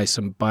invented by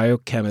some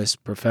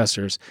biochemist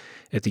professors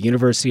at the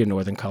University of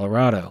Northern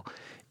Colorado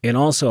and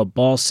also a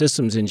Ball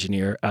systems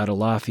engineer out of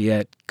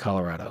Lafayette,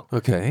 Colorado.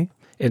 Okay.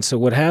 And so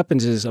what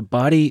happens is a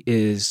body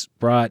is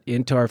brought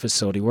into our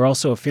facility. We're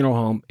also a funeral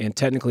home and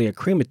technically a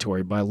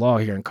crematory by law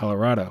here in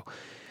Colorado.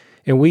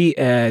 And we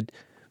add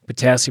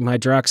potassium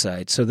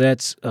hydroxide. So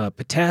that's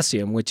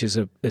potassium, which is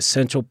an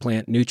essential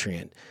plant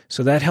nutrient.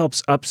 So that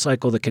helps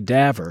upcycle the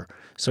cadaver.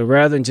 So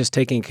rather than just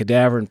taking a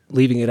cadaver and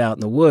leaving it out in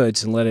the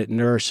woods and let it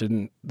nourish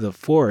in the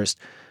forest,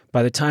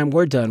 by the time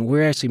we're done,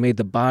 we're actually made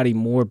the body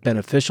more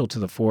beneficial to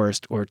the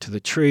forest or to the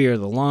tree or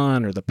the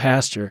lawn or the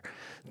pasture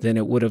than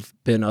it would have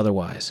been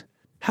otherwise.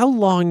 How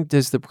long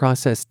does the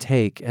process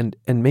take? And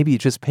maybe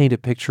just paint a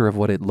picture of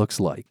what it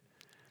looks like.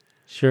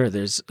 Sure.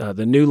 There's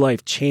the New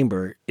Life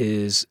Chamber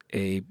is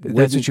a...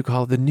 That's what you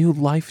call the New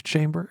Life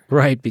Chamber?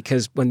 Right,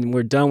 because when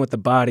we're done with the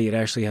body, it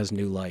actually has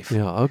new life.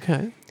 Yeah,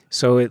 okay.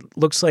 So it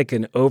looks like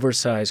an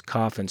oversized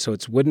coffin. So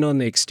it's wooden on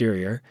the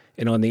exterior,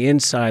 and on the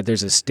inside,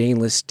 there's a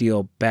stainless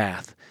steel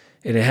bath.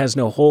 And it has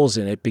no holes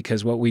in it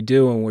because what we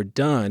do when we're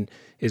done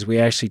is we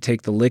actually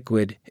take the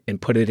liquid and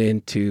put it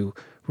into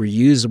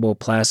reusable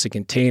plastic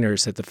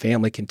containers that the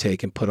family can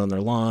take and put on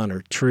their lawn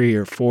or tree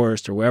or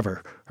forest or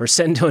wherever, or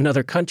send to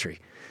another country.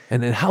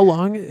 And then how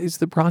long is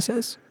the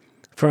process?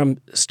 From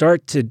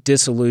start to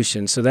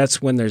dissolution. So that's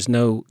when there's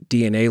no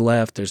DNA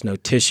left, there's no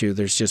tissue,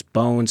 there's just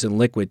bones and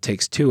liquid,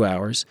 takes 2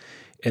 hours.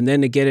 And then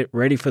to get it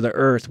ready for the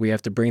earth, we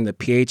have to bring the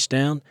pH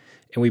down.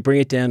 and we bring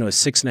it down to a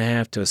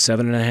 6.5 to a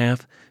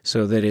 7.5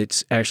 so that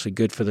it's actually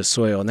good for the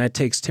soil. And that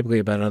takes typically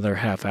about another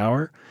half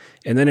hour.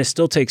 And then it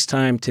still takes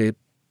time to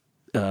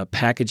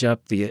package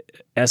up the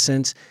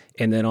essence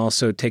and then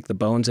also take the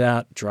bones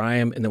out, dry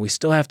them, and then we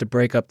still have to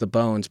break up the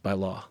bones by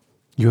law.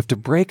 You have to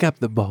break up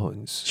the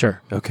bones.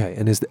 Sure. Okay.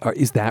 And is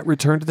that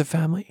returned to the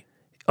family?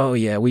 Oh,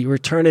 yeah. We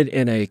return it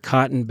in a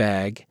cotton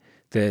bag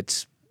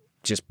that's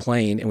just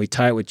plain, and we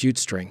tie it with jute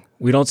string.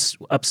 We don't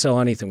upsell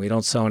anything. We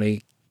don't sell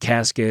any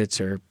caskets,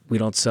 or we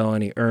don't sell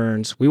any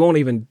urns. We won't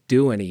even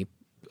do any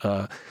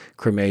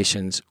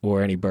cremations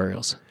or any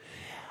burials.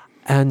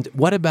 And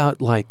what about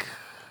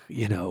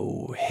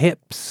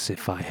hips,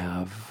 if I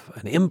have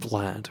an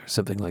implant or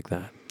something like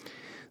that?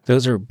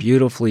 Those are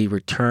beautifully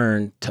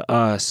returned to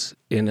us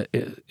and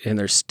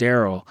they're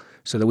sterile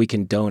so that we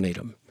can donate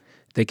them.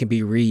 They can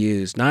be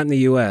reused, not in the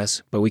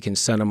U.S., but we can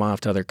send them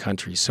off to other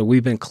countries. So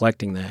we've been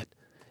collecting that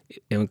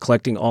and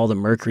collecting all the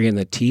mercury in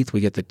the teeth. We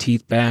get the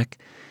teeth back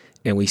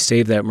and we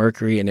save that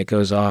mercury and it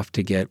goes off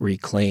to get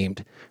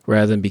reclaimed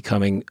rather than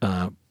becoming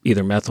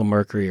either methyl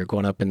mercury or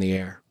going up in the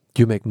air.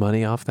 Do you make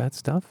money off that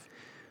stuff?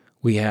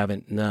 We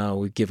haven't. No,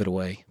 we give it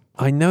away.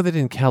 I know that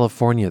in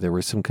California there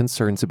were some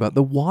concerns about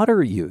the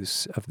water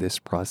use of this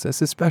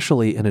process,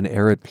 especially in an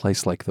arid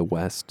place like the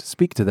West.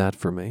 Speak to that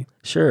for me.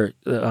 Sure.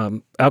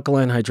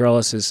 Alkaline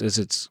hydrolysis, as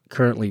it's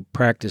currently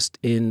practiced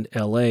in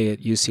LA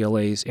at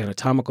UCLA's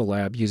anatomical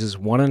lab, uses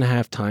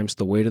 1.5 times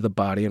the weight of the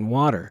body in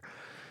water.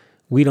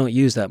 We don't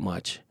use that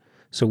much.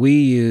 So we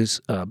use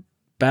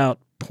about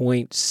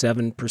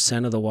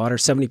 0.7% of the water,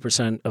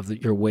 70% of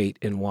your weight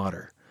in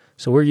water.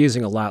 So we're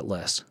using a lot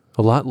less.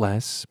 A lot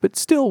less, but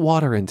still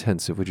water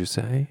intensive, would you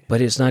say?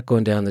 But it's not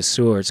going down the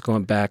sewer. It's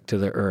going back to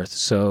the earth.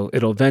 So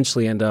it'll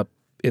eventually end up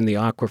in the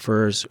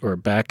aquifers or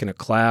back in a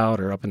cloud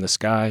or up in the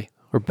sky.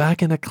 Or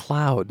back in a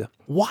cloud.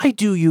 Why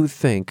do you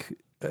think,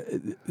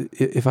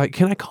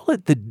 can I call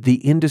it the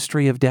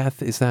industry of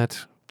death? Is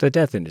that? The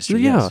death industry,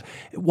 yeah. Yes.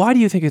 Why do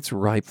you think it's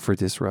ripe for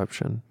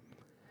disruption?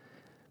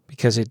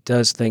 Because it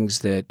does things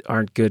that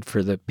aren't good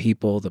for the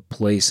people, the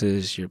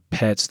places, your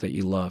pets that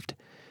you loved.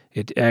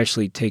 It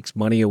actually takes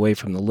money away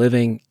from the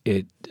living.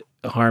 It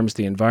harms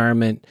the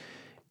environment.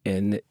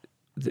 And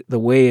the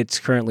way it's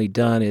currently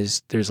done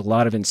is there's a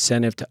lot of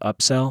incentive to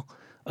upsell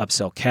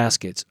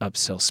caskets,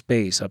 upsell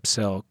space,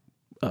 upsell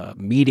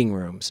meeting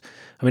rooms.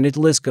 I mean, the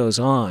list goes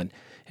on.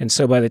 And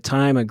so by the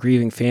time a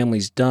grieving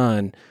family's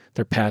done,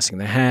 they're passing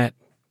the hat,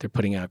 they're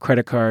putting out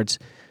credit cards.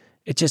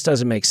 It just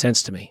doesn't make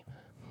sense to me.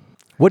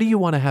 What do you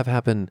want to have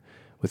happen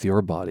with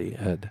your body,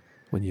 Ed,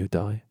 when you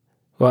die?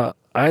 Well,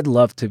 I'd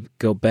love to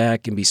go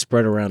back and be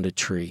spread around a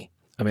tree.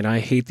 I mean, I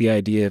hate the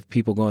idea of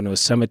people going to a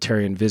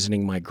cemetery and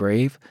visiting my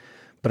grave,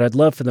 but I'd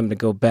love for them to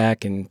go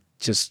back and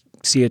just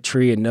see a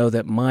tree and know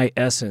that my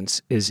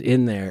essence is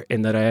in there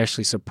and that I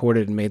actually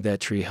supported and made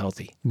that tree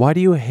healthy. Why do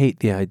you hate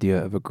the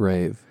idea of a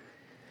grave?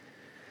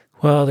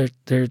 Well,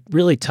 they're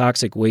really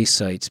toxic waste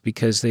sites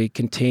because they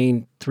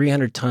contain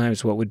 300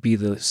 times what would be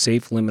the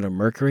safe limit of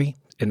mercury,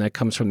 and that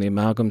comes from the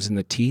amalgams in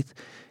the teeth.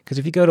 Because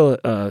if you go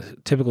to a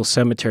typical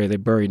cemetery, they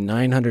bury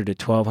 900 to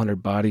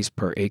 1,200 bodies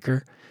per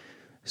acre.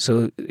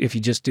 So if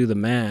you just do the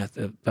math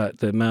about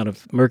the amount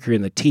of mercury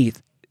in the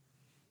teeth,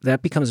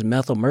 that becomes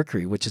methyl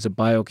mercury, which is a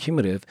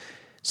bioaccumulative,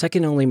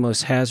 second only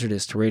most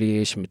hazardous to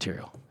radiation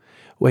material.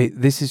 Wait,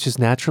 this is just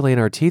naturally in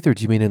our teeth, or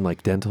do you mean in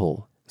like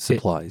dental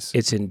supplies?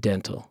 It's in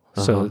dental.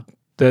 So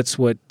that's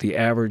what the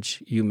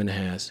average human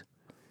has.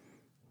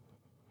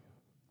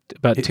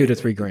 About 2 to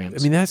 3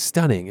 grams. I mean, that's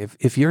stunning.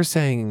 If you're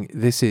saying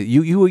this is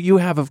you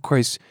have, of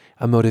course,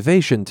 a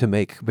motivation to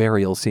make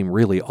burial seem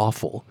really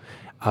awful.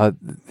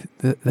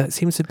 That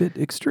seems a bit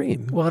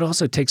extreme. Well, it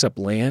also takes up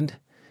land.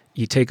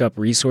 You take up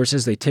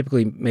resources. They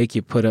typically make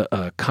you put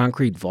a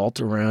concrete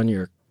vault around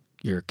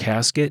your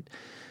casket.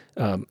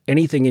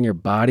 Anything in your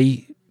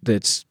body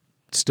that's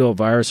still a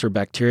virus or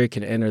bacteria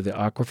can enter the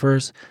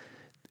aquifers.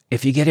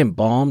 If you get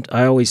embalmed,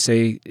 I always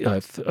say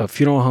if a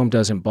funeral home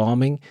does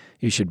embalming,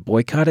 you should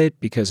boycott it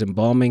because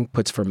embalming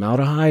puts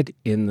formaldehyde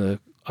in the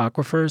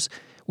aquifers,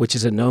 which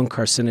is a known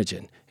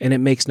carcinogen, and it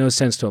makes no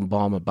sense to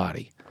embalm a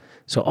body.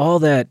 So all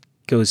that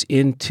goes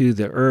into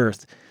the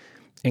earth,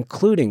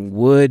 including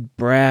wood,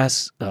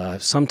 brass.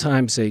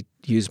 Sometimes they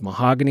use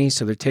mahogany,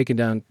 so they're taking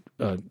down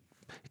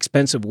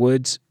expensive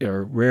woods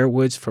or rare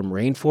woods from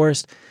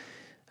rainforest.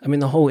 I mean,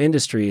 the whole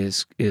industry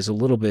is a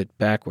little bit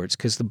backwards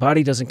because the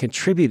body doesn't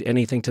contribute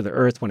anything to the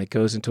earth when it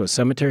goes into a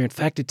cemetery. In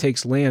fact, it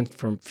takes land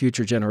from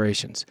future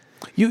generations.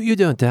 You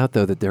don't doubt,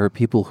 though, that there are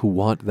people who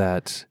want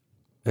that,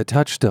 a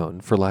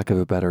touchstone, for lack of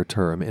a better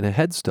term, in a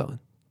headstone.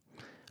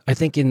 I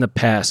think in the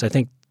past,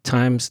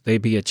 times they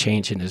be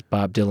a-changin', as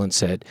Bob Dylan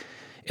said.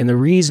 And the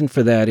reason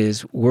for that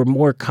is we're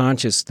more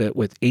conscious that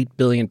with 8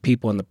 billion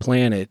people on the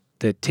planet,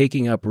 that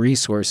taking up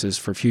resources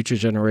for future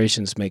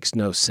generations makes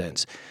no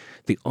sense.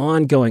 The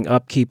ongoing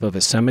upkeep of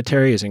a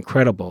cemetery is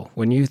incredible.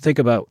 When you think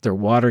about they're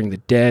watering the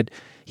dead,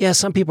 yeah,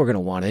 some people are going to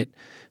want it,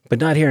 but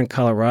not here in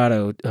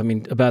Colorado. I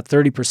mean, about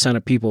 30%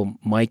 of people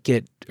might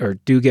get or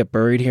do get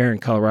buried here in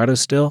Colorado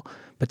still,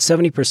 but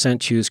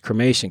 70% choose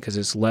cremation because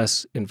it's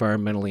less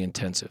environmentally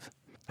intensive.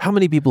 How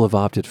many people have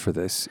opted for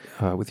this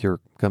with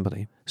your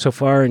company? So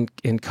far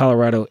in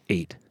Colorado,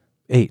 8.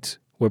 8.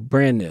 We're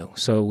brand new,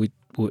 so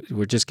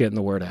we're just getting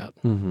the word out.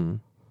 Mm-hmm.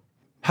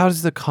 How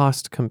does the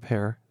cost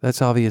compare?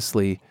 That's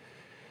obviously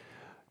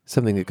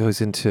something that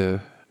goes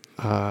into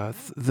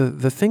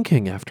the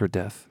thinking after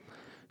death.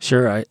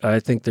 Sure, I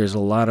think there's a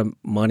lot of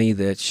money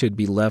that should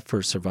be left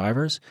for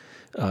survivors.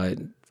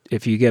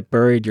 If you get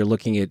buried, you're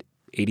looking at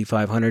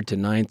 $8,500 to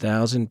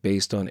 $9,000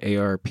 based on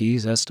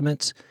AARP's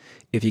estimates.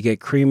 If you get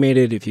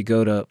cremated, if you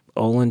go to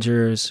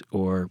Ollinger's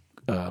or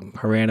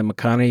Haranda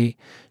McConaughey,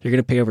 you're going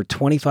to pay over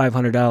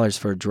 $2,500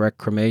 for a direct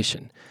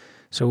cremation.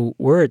 So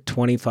we're at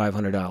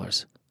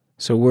 $2,500.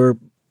 So we're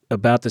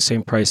about the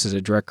same price as a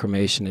direct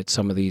cremation at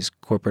some of these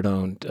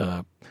corporate-owned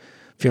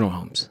funeral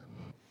homes.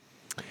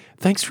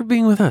 Thanks for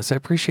being with us. I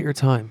appreciate your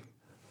time.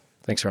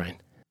 Thanks, Ryan.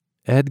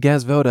 Ed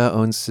Gazvoda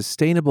owns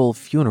Sustainable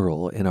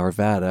Funeral in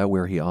Arvada,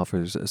 where he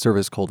offers a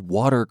service called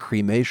water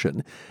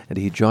cremation, and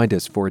he joined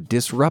us for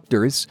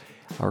Disruptors,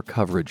 our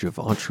coverage of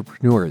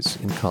entrepreneurs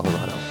in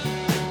Colorado.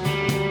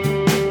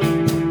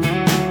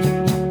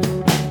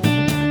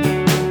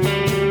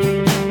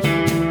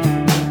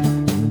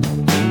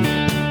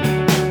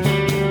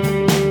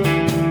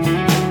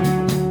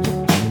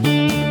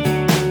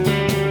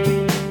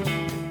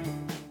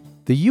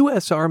 The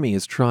U.S. Army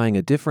is trying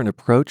a different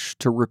approach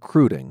to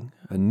recruiting.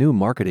 A new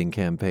marketing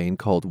campaign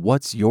called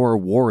What's Your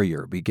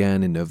Warrior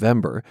began in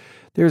November.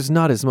 There's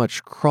not as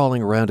much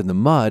crawling around in the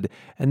mud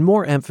and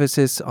more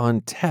emphasis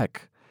on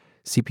tech.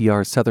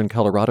 CPR Southern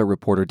Colorado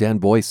reporter Dan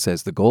Boyce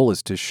says the goal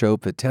is to show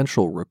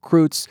potential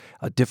recruits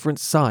a different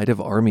side of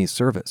Army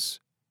service.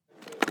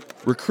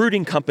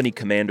 Recruiting company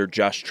commander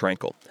Josh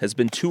Trankel has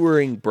been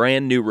touring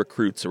brand new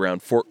recruits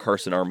around Fort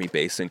Carson Army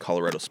Base in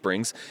Colorado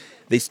Springs.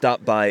 They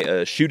stopped by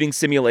a shooting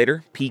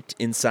simulator, peeked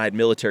inside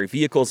military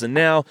vehicles, and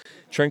now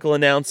Trankel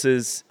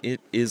announces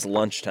it is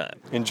lunchtime.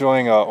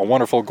 Enjoying a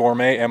wonderful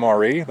gourmet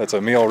MRE. That's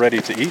a meal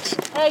ready to eat.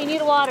 Hey, you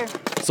need water.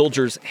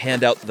 Soldiers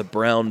hand out the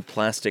brown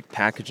plastic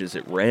packages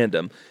at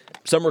random.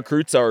 Some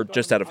recruits are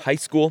just out of high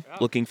school,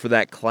 looking for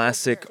that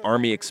classic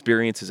Army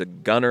experience as a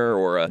gunner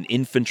or an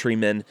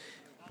infantryman.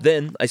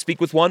 Then I speak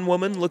with one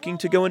woman looking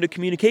to go into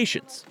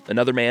communications.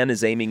 Another man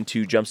is aiming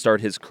to jumpstart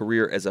his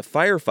career as a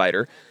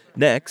firefighter.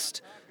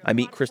 Next, I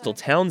meet Crystal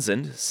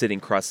Townsend, sitting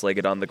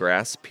cross-legged on the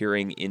grass,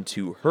 peering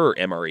into her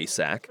MRE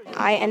sack.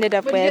 I ended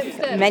up with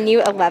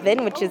menu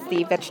 11, which is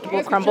the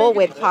vegetable crumble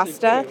with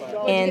pasta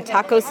and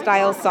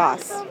taco-style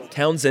sauce.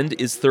 Townsend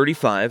is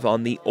 35,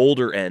 on the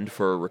older end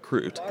for a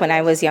recruit. When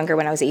I was younger,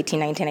 when I was 18,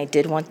 19, I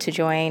did want to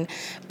join,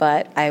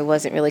 but I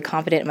wasn't really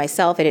confident in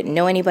myself. I didn't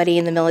know anybody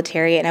in the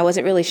military, and I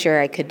wasn't really sure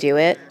I could do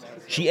it.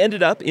 She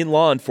ended up in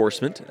law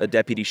enforcement, a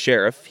deputy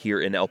sheriff here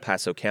in El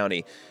Paso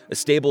County. A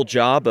stable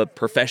job, a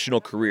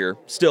professional career.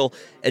 Still,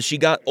 as she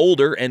got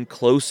older and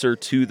closer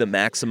to the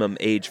maximum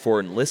age for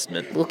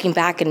enlistment. Looking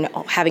back and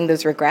having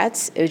those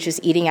regrets, it was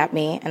just eating at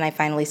me, and I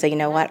finally said, you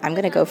know what, I'm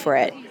going to go for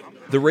it.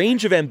 The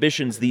range of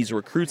ambitions these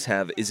recruits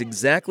have is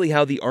exactly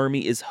how the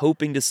Army is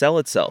hoping to sell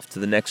itself to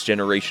the next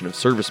generation of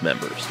service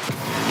members.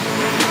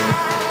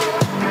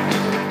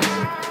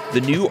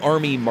 The new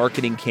Army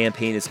marketing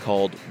campaign is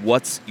called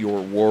What's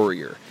Your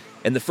Warrior?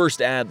 And the first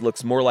ad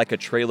looks more like a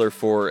trailer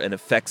for an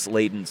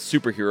effects-laden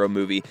superhero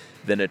movie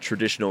than a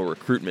traditional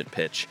recruitment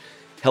pitch.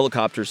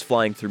 Helicopters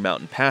flying through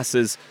mountain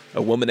passes,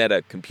 a woman at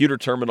a computer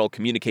terminal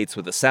communicates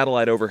with a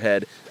satellite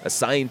overhead, a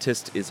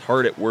scientist is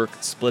hard at work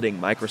splitting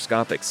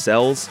microscopic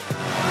cells.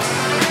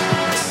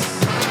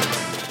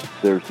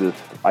 There's this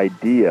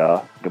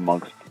idea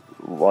amongst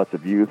lots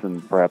of youth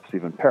and perhaps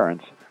even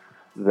parents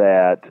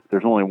that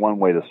there's only one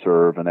way to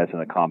serve, and that's in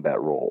a combat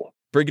role.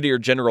 Brigadier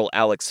General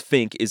Alex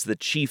Fink is the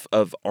chief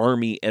of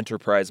Army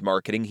Enterprise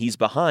Marketing. He's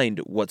behind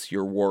What's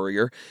Your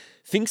Warrior?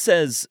 Fink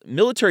says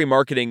military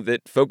marketing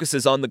that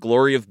focuses on the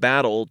glory of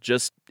battle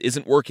just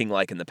isn't working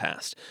like in the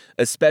past,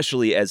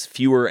 especially as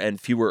fewer and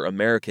fewer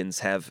Americans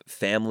have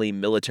family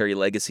military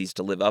legacies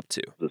to live up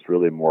to. It's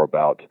really more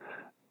about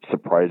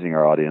surprising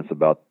our audience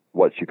about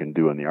what you can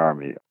do in the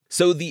Army.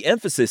 So the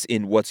emphasis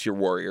in What's Your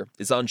Warrior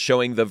is on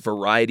showing the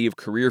variety of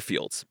career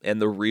fields and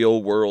the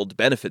real-world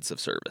benefits of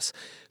service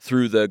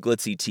through the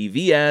glitzy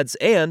TV ads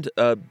and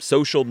a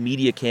social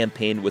media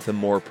campaign with a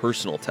more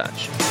personal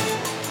touch.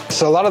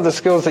 So a lot of the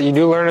skills that you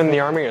do learn in the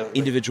Army are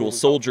individual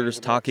soldiers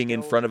talking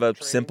in front of a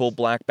simple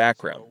black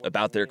background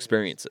about their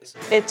experiences.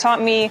 It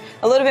taught me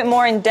a little bit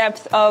more in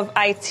depth of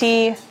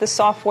IT, the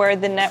software,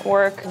 the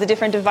network, the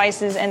different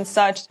devices and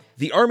such.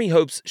 The Army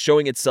hopes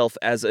showing itself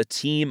as a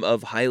team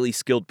of highly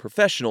skilled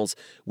professionals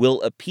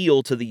will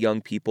appeal to the young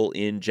people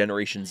in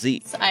Generation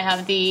Z. I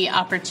have the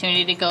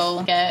opportunity to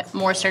go get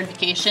more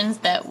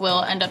certifications that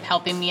will end up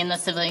helping me in the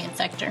civilian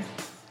sector.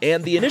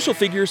 And the initial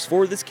figures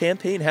for this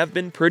campaign have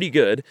been pretty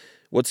good.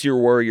 What's Your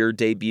Warrior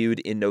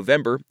debuted in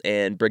November,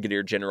 and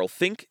Brigadier General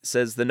Fink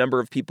says the number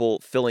of people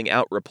filling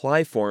out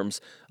reply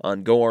forms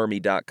on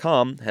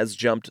GoArmy.com has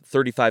jumped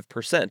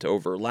 35%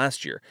 over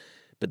last year.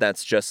 but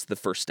that's just the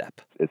first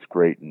step. It's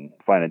great and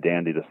fine and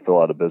dandy to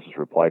fill out a business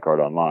reply card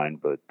online,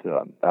 but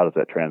how does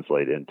that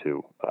translate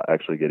into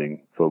actually getting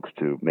folks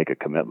to make a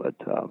commitment?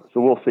 So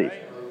we'll see.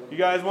 You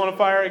guys want to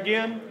fire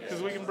again?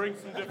 Because we can bring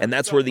some different And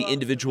that's where the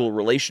individual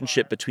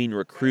relationship between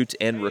recruit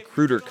and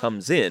recruiter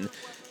comes in.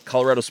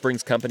 Colorado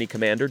Springs Company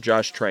Commander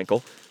Josh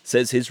Trankel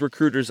says his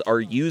recruiters are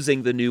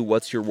using the new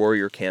What's Your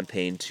Warrior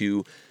campaign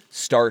to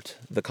start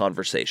the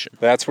conversation.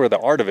 That's where the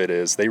art of it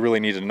is. They really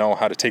need to know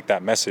how to take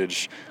that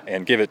message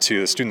and give it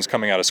to the students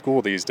coming out of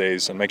school these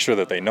days and make sure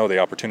that they know the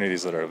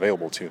opportunities that are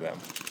available to them.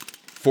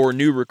 For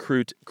new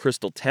recruit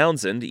Crystal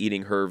Townsend,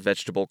 eating her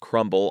vegetable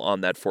crumble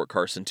on that Fort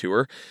Carson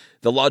tour,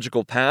 the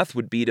logical path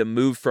would be to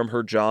move from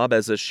her job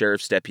as a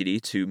sheriff's deputy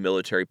to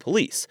military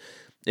police.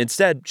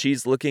 Instead,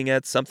 she's looking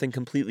at something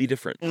completely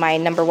different. My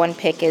number one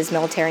pick is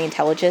military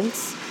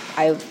intelligence.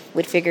 I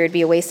would figure it'd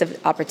be a waste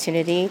of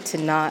opportunity to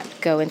not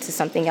go into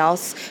something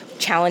else,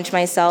 challenge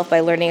myself by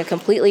learning a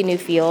completely new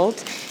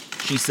field.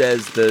 She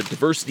says the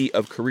diversity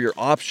of career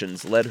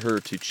options led her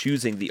to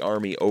choosing the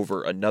Army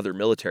over another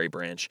military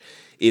branch.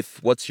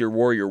 If What's Your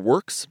Warrior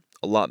works,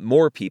 a lot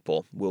more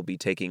people will be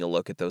taking a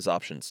look at those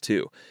options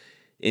too.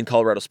 In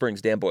Colorado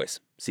Springs, Dan Boyce,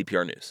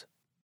 CPR News.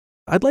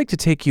 I'd like to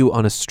take you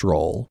on a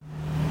stroll.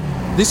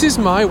 This is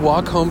my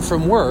walk home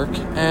from work,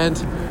 and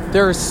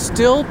there are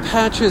still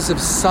patches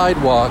of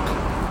sidewalk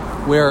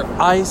where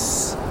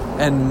ice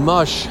and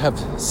mush have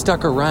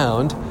stuck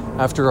around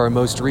after our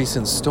most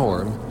recent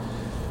storm.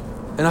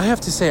 And I have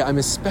to say, I'm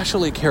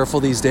especially careful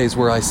these days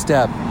where I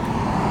step,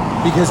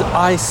 because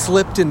I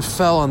slipped and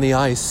fell on the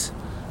ice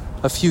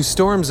a few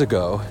storms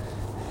ago.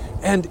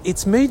 And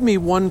it's made me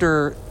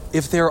wonder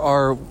if there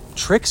are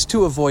tricks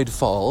to avoid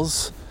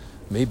falls,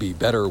 maybe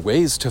better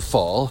ways to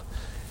fall.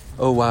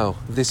 Oh wow,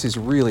 this is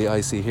really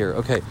icy here.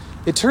 Okay,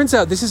 it turns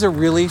out this is a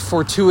really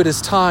fortuitous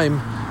time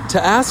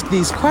to ask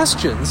these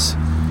questions.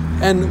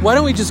 And why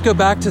don't we just go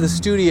back to the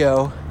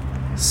studio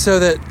so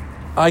that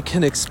I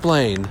can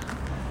explain.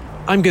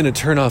 I'm going to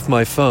turn off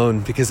my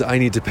phone because I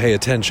need to pay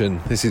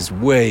attention. This is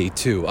way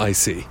too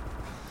icy.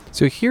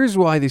 So here's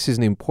why this is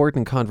an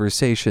important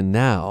conversation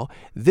now.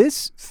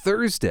 This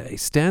Thursday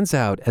stands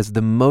out as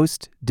the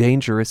most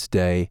dangerous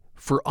day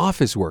for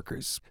office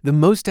workers. The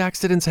most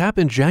accidents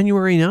happen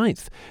January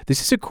 9th.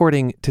 This is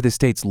according to the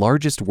state's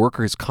largest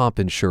workers' comp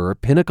insurer,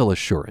 Pinnacle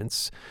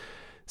Assurance.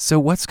 So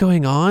what's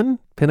going on?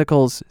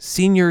 Pinnacle's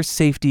senior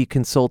safety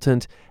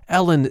consultant,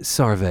 Ellen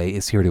Sarve,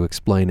 is here to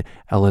explain.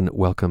 Ellen,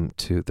 welcome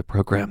to the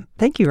program.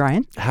 Thank you,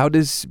 Ryan. How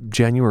does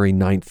January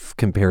 9th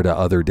compare to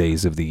other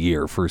days of the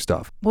year, first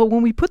off? Well,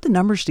 when we put the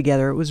numbers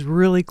together, it was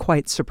really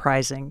quite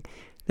surprising.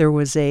 There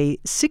was a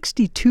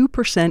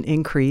 62%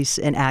 increase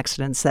in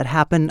accidents that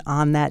happened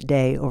on that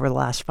day over the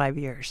last 5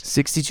 years.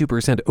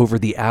 62% over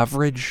the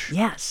average?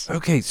 Yes.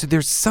 Okay, so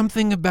there's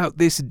something about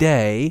this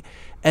day.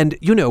 And,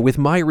 you know, with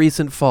my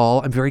recent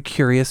fall, I'm very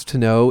curious to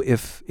know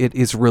if it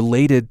is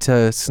related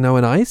to snow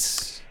and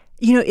ice.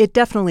 You know, it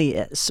definitely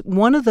is.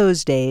 One of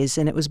those days,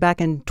 and it was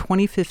back in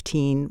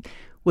 2015,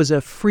 was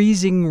a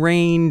freezing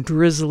rain,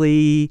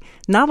 drizzly,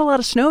 not a lot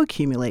of snow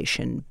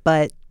accumulation,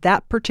 but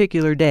that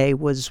particular day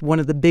was one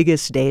of the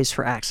biggest days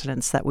for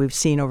accidents that we've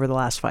seen over the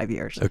last 5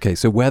 years. Okay,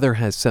 so weather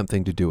has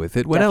something to do with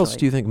it. What Definitely. else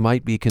do you think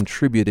might be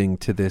contributing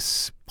to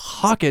this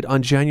pocket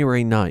on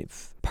January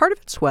 9th? Part of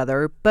it's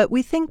weather, but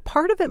we think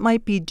part of it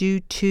might be due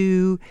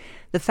to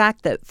the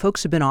fact that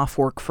folks have been off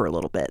work for a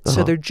little bit.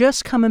 So they're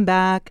just coming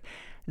back.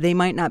 They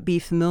might not be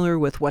familiar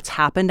with what's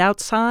happened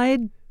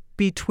outside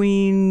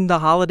between the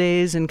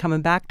holidays and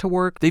coming back to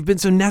work. They've been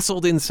so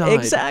nestled inside.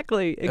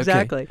 Exactly.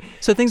 Okay.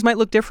 So things might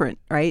look different,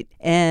 right?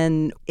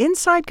 And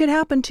inside could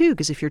happen too,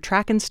 because if you're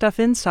tracking stuff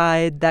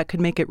inside, that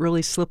could make it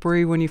really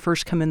slippery when you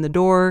first come in the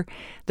door.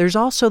 There's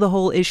also the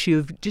whole issue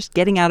of just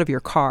getting out of your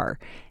car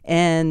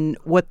and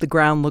what the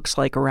ground looks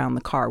like around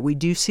the car. We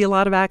do see a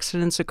lot of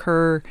accidents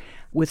occur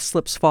with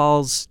slips,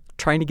 falls,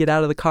 trying to get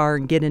out of the car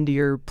and get into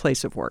your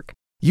place of work.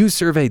 You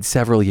surveyed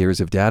several years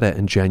of data,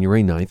 and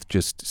January 9th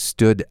just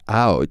stood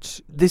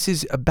out. This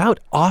is about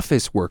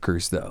office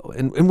workers, though.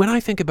 And when I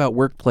think about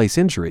workplace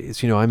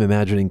injuries, you know, I'm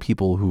imagining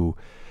people who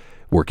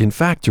work in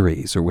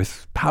factories or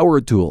with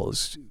power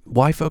tools.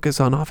 Why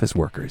focus on office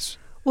workers?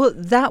 Well,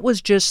 that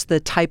was just the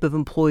type of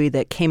employee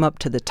that came up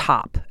to the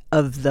top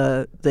of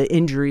the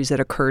injuries that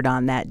occurred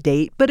on that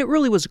date, but it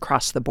really was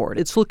across the board.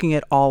 It's looking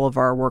at all of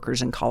our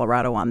workers in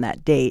Colorado on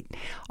that date.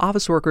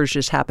 Office workers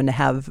just happen to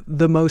have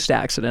the most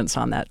accidents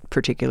on that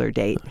particular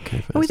date.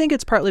 Okay, and we think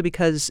it's partly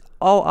because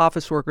all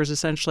office workers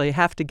essentially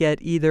have to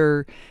get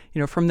either, you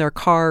know, from their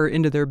car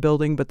into their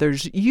building, but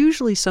there's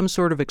usually some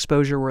sort of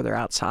exposure where they're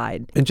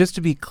outside. And just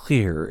to be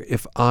clear,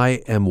 if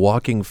I am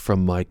walking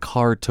from my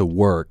car to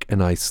work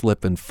and I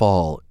slip and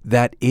fall,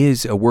 that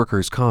is a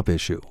workers' comp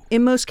issue.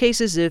 In most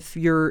cases, if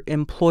you're your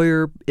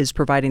employer is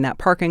providing that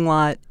parking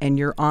lot and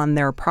you're on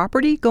their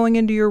property going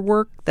into your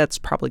work, that's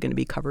probably going to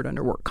be covered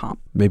under work comp.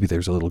 Maybe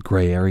there's a little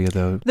gray area,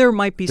 though. There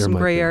might be some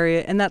gray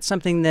area, and that's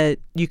something that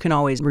you can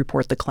always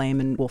report the claim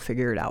and we'll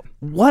figure it out.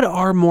 What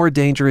are more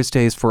dangerous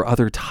days for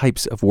other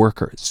types of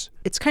workers?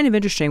 It's kind of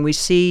interesting. We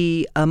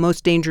see a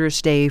most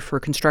dangerous day for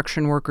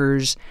construction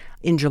workers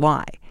in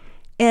July.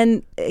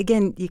 And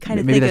again, you kind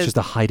of Maybe think that's just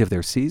the height of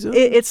their season?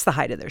 It's the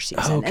height of their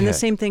season. Okay. And the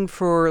same thing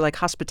for like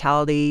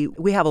hospitality.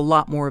 We have a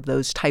lot more of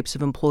those types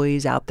of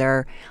employees out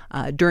there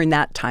during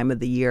that time of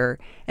the year.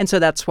 And so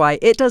that's why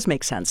it does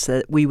make sense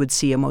that we would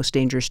see a most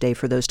dangerous day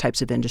for those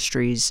types of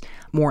industries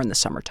more in the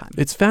summertime.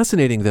 It's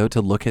fascinating, though,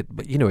 to look at,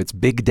 it's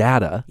big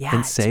data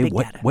and say,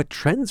 data. What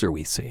trends are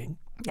we seeing?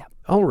 Yeah.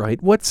 All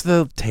right. What's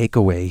the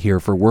takeaway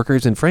here for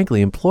workers and, frankly,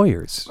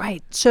 employers?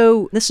 Right.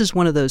 So this is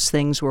one of those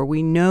things where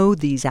we know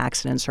these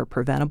accidents are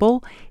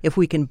preventable. If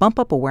we can bump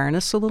up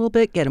awareness a little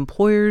bit, get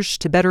employers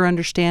to better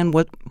understand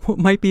what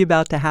might be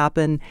about to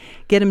happen,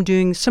 get them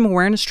doing some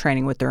awareness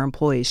training with their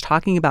employees,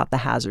 talking about the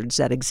hazards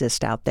that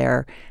exist out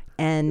there.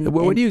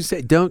 What do you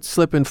say? Don't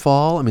slip and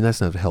fall? I mean, that's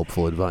not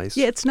helpful advice.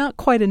 Yeah, it's not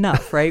quite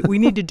enough, right? We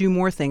need to do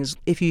more things.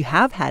 If you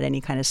have had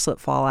any kind of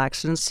slip-fall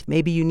accidents,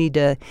 maybe you need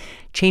to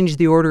change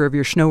the order of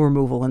your snow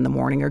removal in the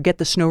morning or get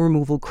the snow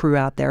removal crew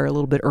out there a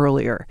little bit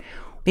earlier.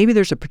 Maybe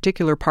there's a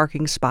particular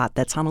parking spot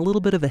that's on a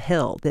little bit of a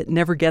hill that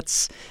never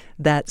gets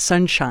that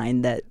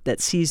sunshine that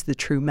sees the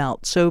true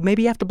melt. So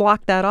maybe you have to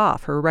block that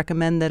off or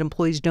recommend that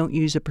employees don't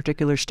use a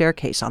particular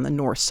staircase on the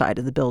north side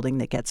of the building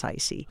that gets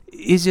icy.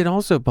 Is it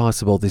also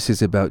possible this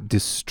is about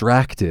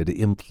distracted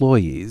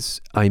employees?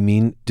 I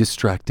mean,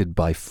 distracted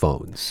by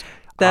phones.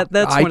 That's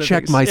I one of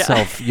check those.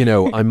 myself,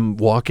 I'm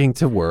walking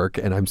to work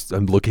and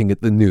I'm looking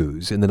at the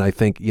news and then I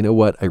think, you know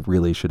what, I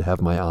really should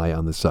have my eye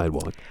on the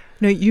sidewalk.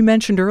 No, you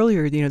mentioned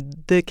earlier,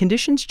 the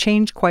conditions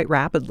change quite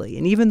rapidly.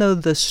 And even though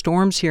the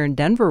storms here in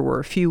Denver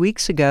were a few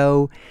weeks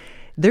ago,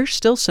 there's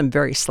still some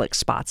very slick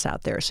spots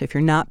out there. So if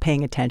you're not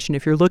paying attention,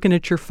 if you're looking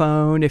at your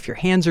phone, if your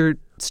hands are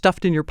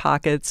stuffed in your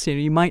pockets,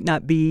 you might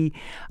not be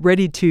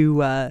ready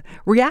to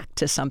react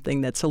to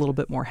something that's a little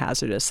bit more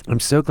hazardous. I'm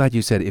so glad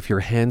you said if your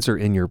hands are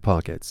in your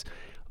pockets.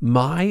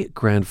 My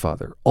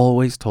grandfather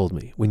always told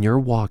me, when you're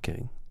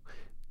walking,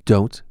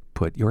 don't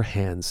put your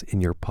hands in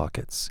your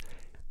pockets.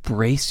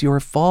 Brace your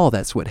fall.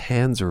 That's what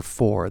hands are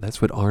for.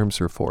 That's what arms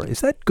are for.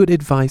 Is that good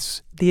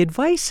advice? The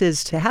advice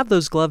is to have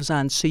those gloves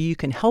on so you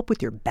can help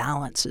with your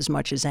balance as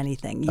much as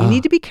anything. You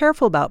need to be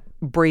careful about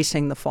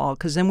bracing the fall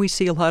because then we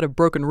see a lot of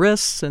broken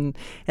wrists and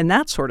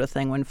that sort of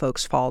thing when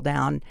folks fall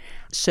down.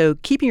 So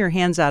keeping your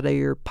hands out of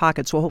your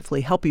pockets will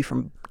hopefully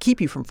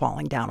keep you from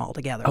falling down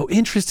altogether. Oh,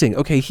 interesting.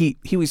 Okay, he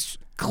was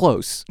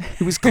close.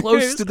 He was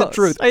close to the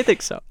truth. I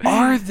think so.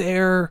 Are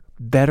there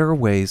better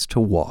ways to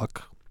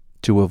walk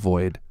to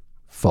avoid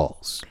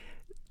falls?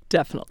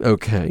 Definitely.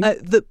 Okay.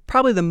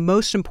 Probably the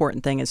most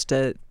important thing is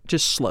to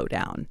just slow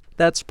down.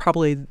 That's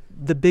probably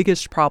the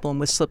biggest problem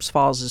with slips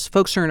falls is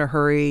folks are in a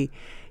hurry.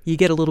 You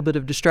get a little bit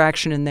of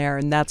distraction in there,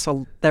 and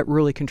that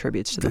really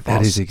contributes to the falls.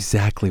 That is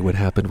exactly what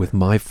happened with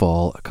my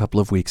fall a couple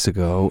of weeks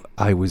ago.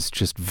 I was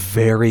just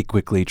very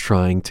quickly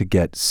trying to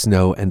get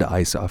snow and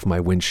ice off my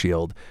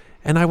windshield,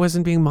 and I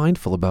wasn't being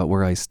mindful about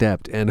where I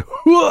stepped, and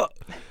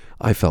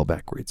I fell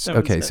backwards.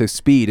 Okay, so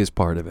speed is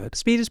part of it.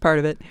 Speed is part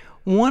of it.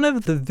 One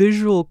of the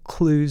visual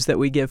clues that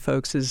we give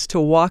folks is to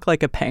walk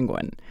like a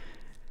penguin.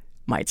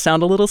 Might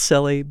sound a little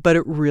silly, but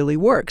it really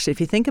works.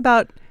 If you think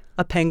about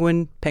a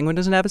penguin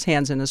doesn't have his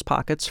hands in his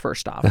pockets,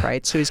 first off,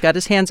 right? So he's got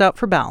his hands out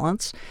for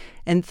balance.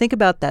 And think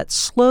about that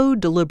slow,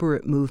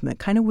 deliberate movement,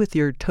 kind of with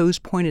your toes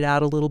pointed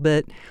out a little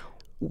bit,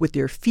 with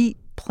your feet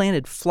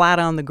planted flat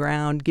on the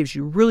ground, gives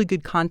you really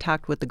good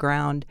contact with the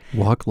ground.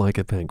 Walk like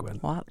a penguin.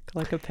 Walk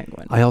like a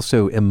penguin. I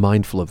also am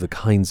mindful of the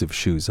kinds of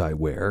shoes I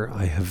wear.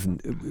 I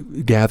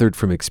have gathered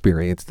from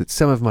experience that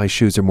some of my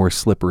shoes are more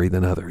slippery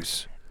than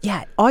others.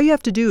 Yeah, all you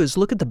have to do is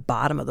look at the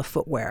bottom of the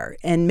footwear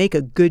and make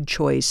a good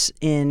choice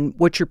in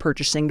what you're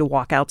purchasing to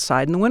walk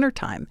outside in the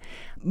wintertime.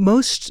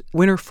 Most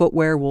winter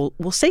footwear will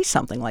say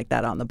something like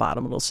that on the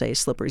bottom. It'll say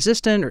slip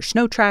resistant or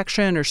snow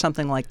traction or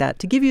something like that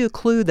to give you a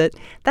clue that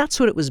that's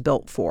what it was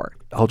built for.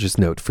 I'll just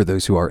note, for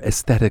those who are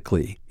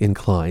aesthetically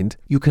inclined,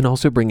 you can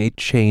also bring a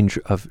change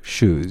of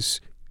shoes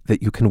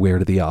that you can wear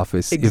to the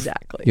office.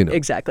 Exactly. If,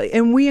 Exactly.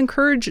 And we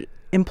encourage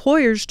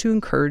employers to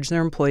encourage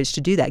their employees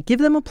to do that. Give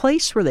them a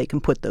place where they can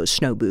put those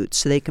snow boots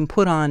so they can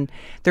put on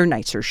their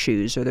nicer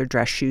shoes or their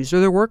dress shoes or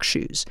their work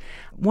shoes.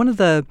 One of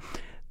the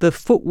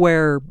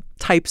footwear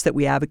types that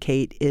we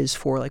advocate is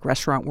for like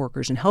restaurant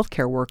workers and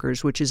healthcare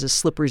workers, which is a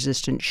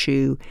slip-resistant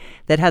shoe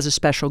that has a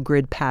special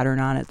grid pattern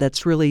on it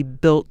that's really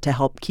built to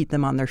help keep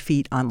them on their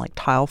feet on like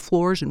tile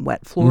floors and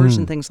wet floors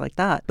and things like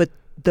that. But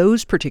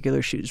those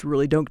particular shoes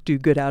really don't do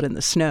good out in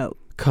the snow.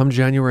 Come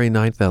January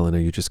 9th, Ellen, are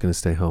you just going to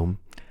stay home?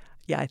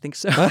 Yeah, I think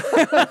so.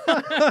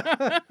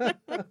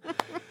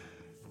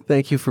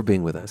 Thank you for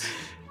being with us.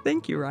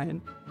 Thank you,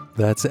 Ryan.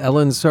 That's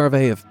Ellen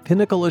Sarve of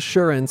Pinnacle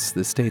Assurance,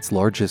 the state's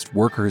largest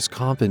workers'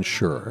 comp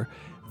insurer.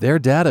 Their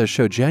data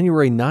show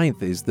January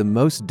 9th is the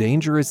most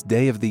dangerous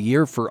day of the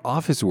year for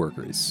office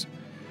workers.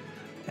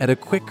 And a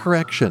quick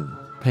correction,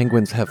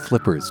 penguins have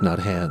flippers, not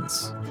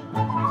hands.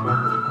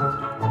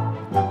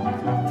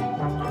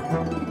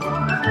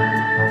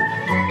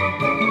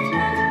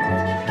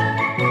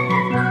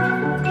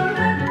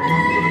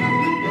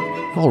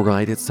 All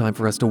right, it's time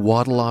for us to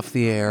waddle off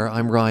the air.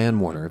 I'm Ryan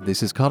Warner.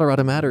 This is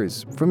Colorado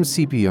Matters from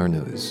CPR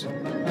News.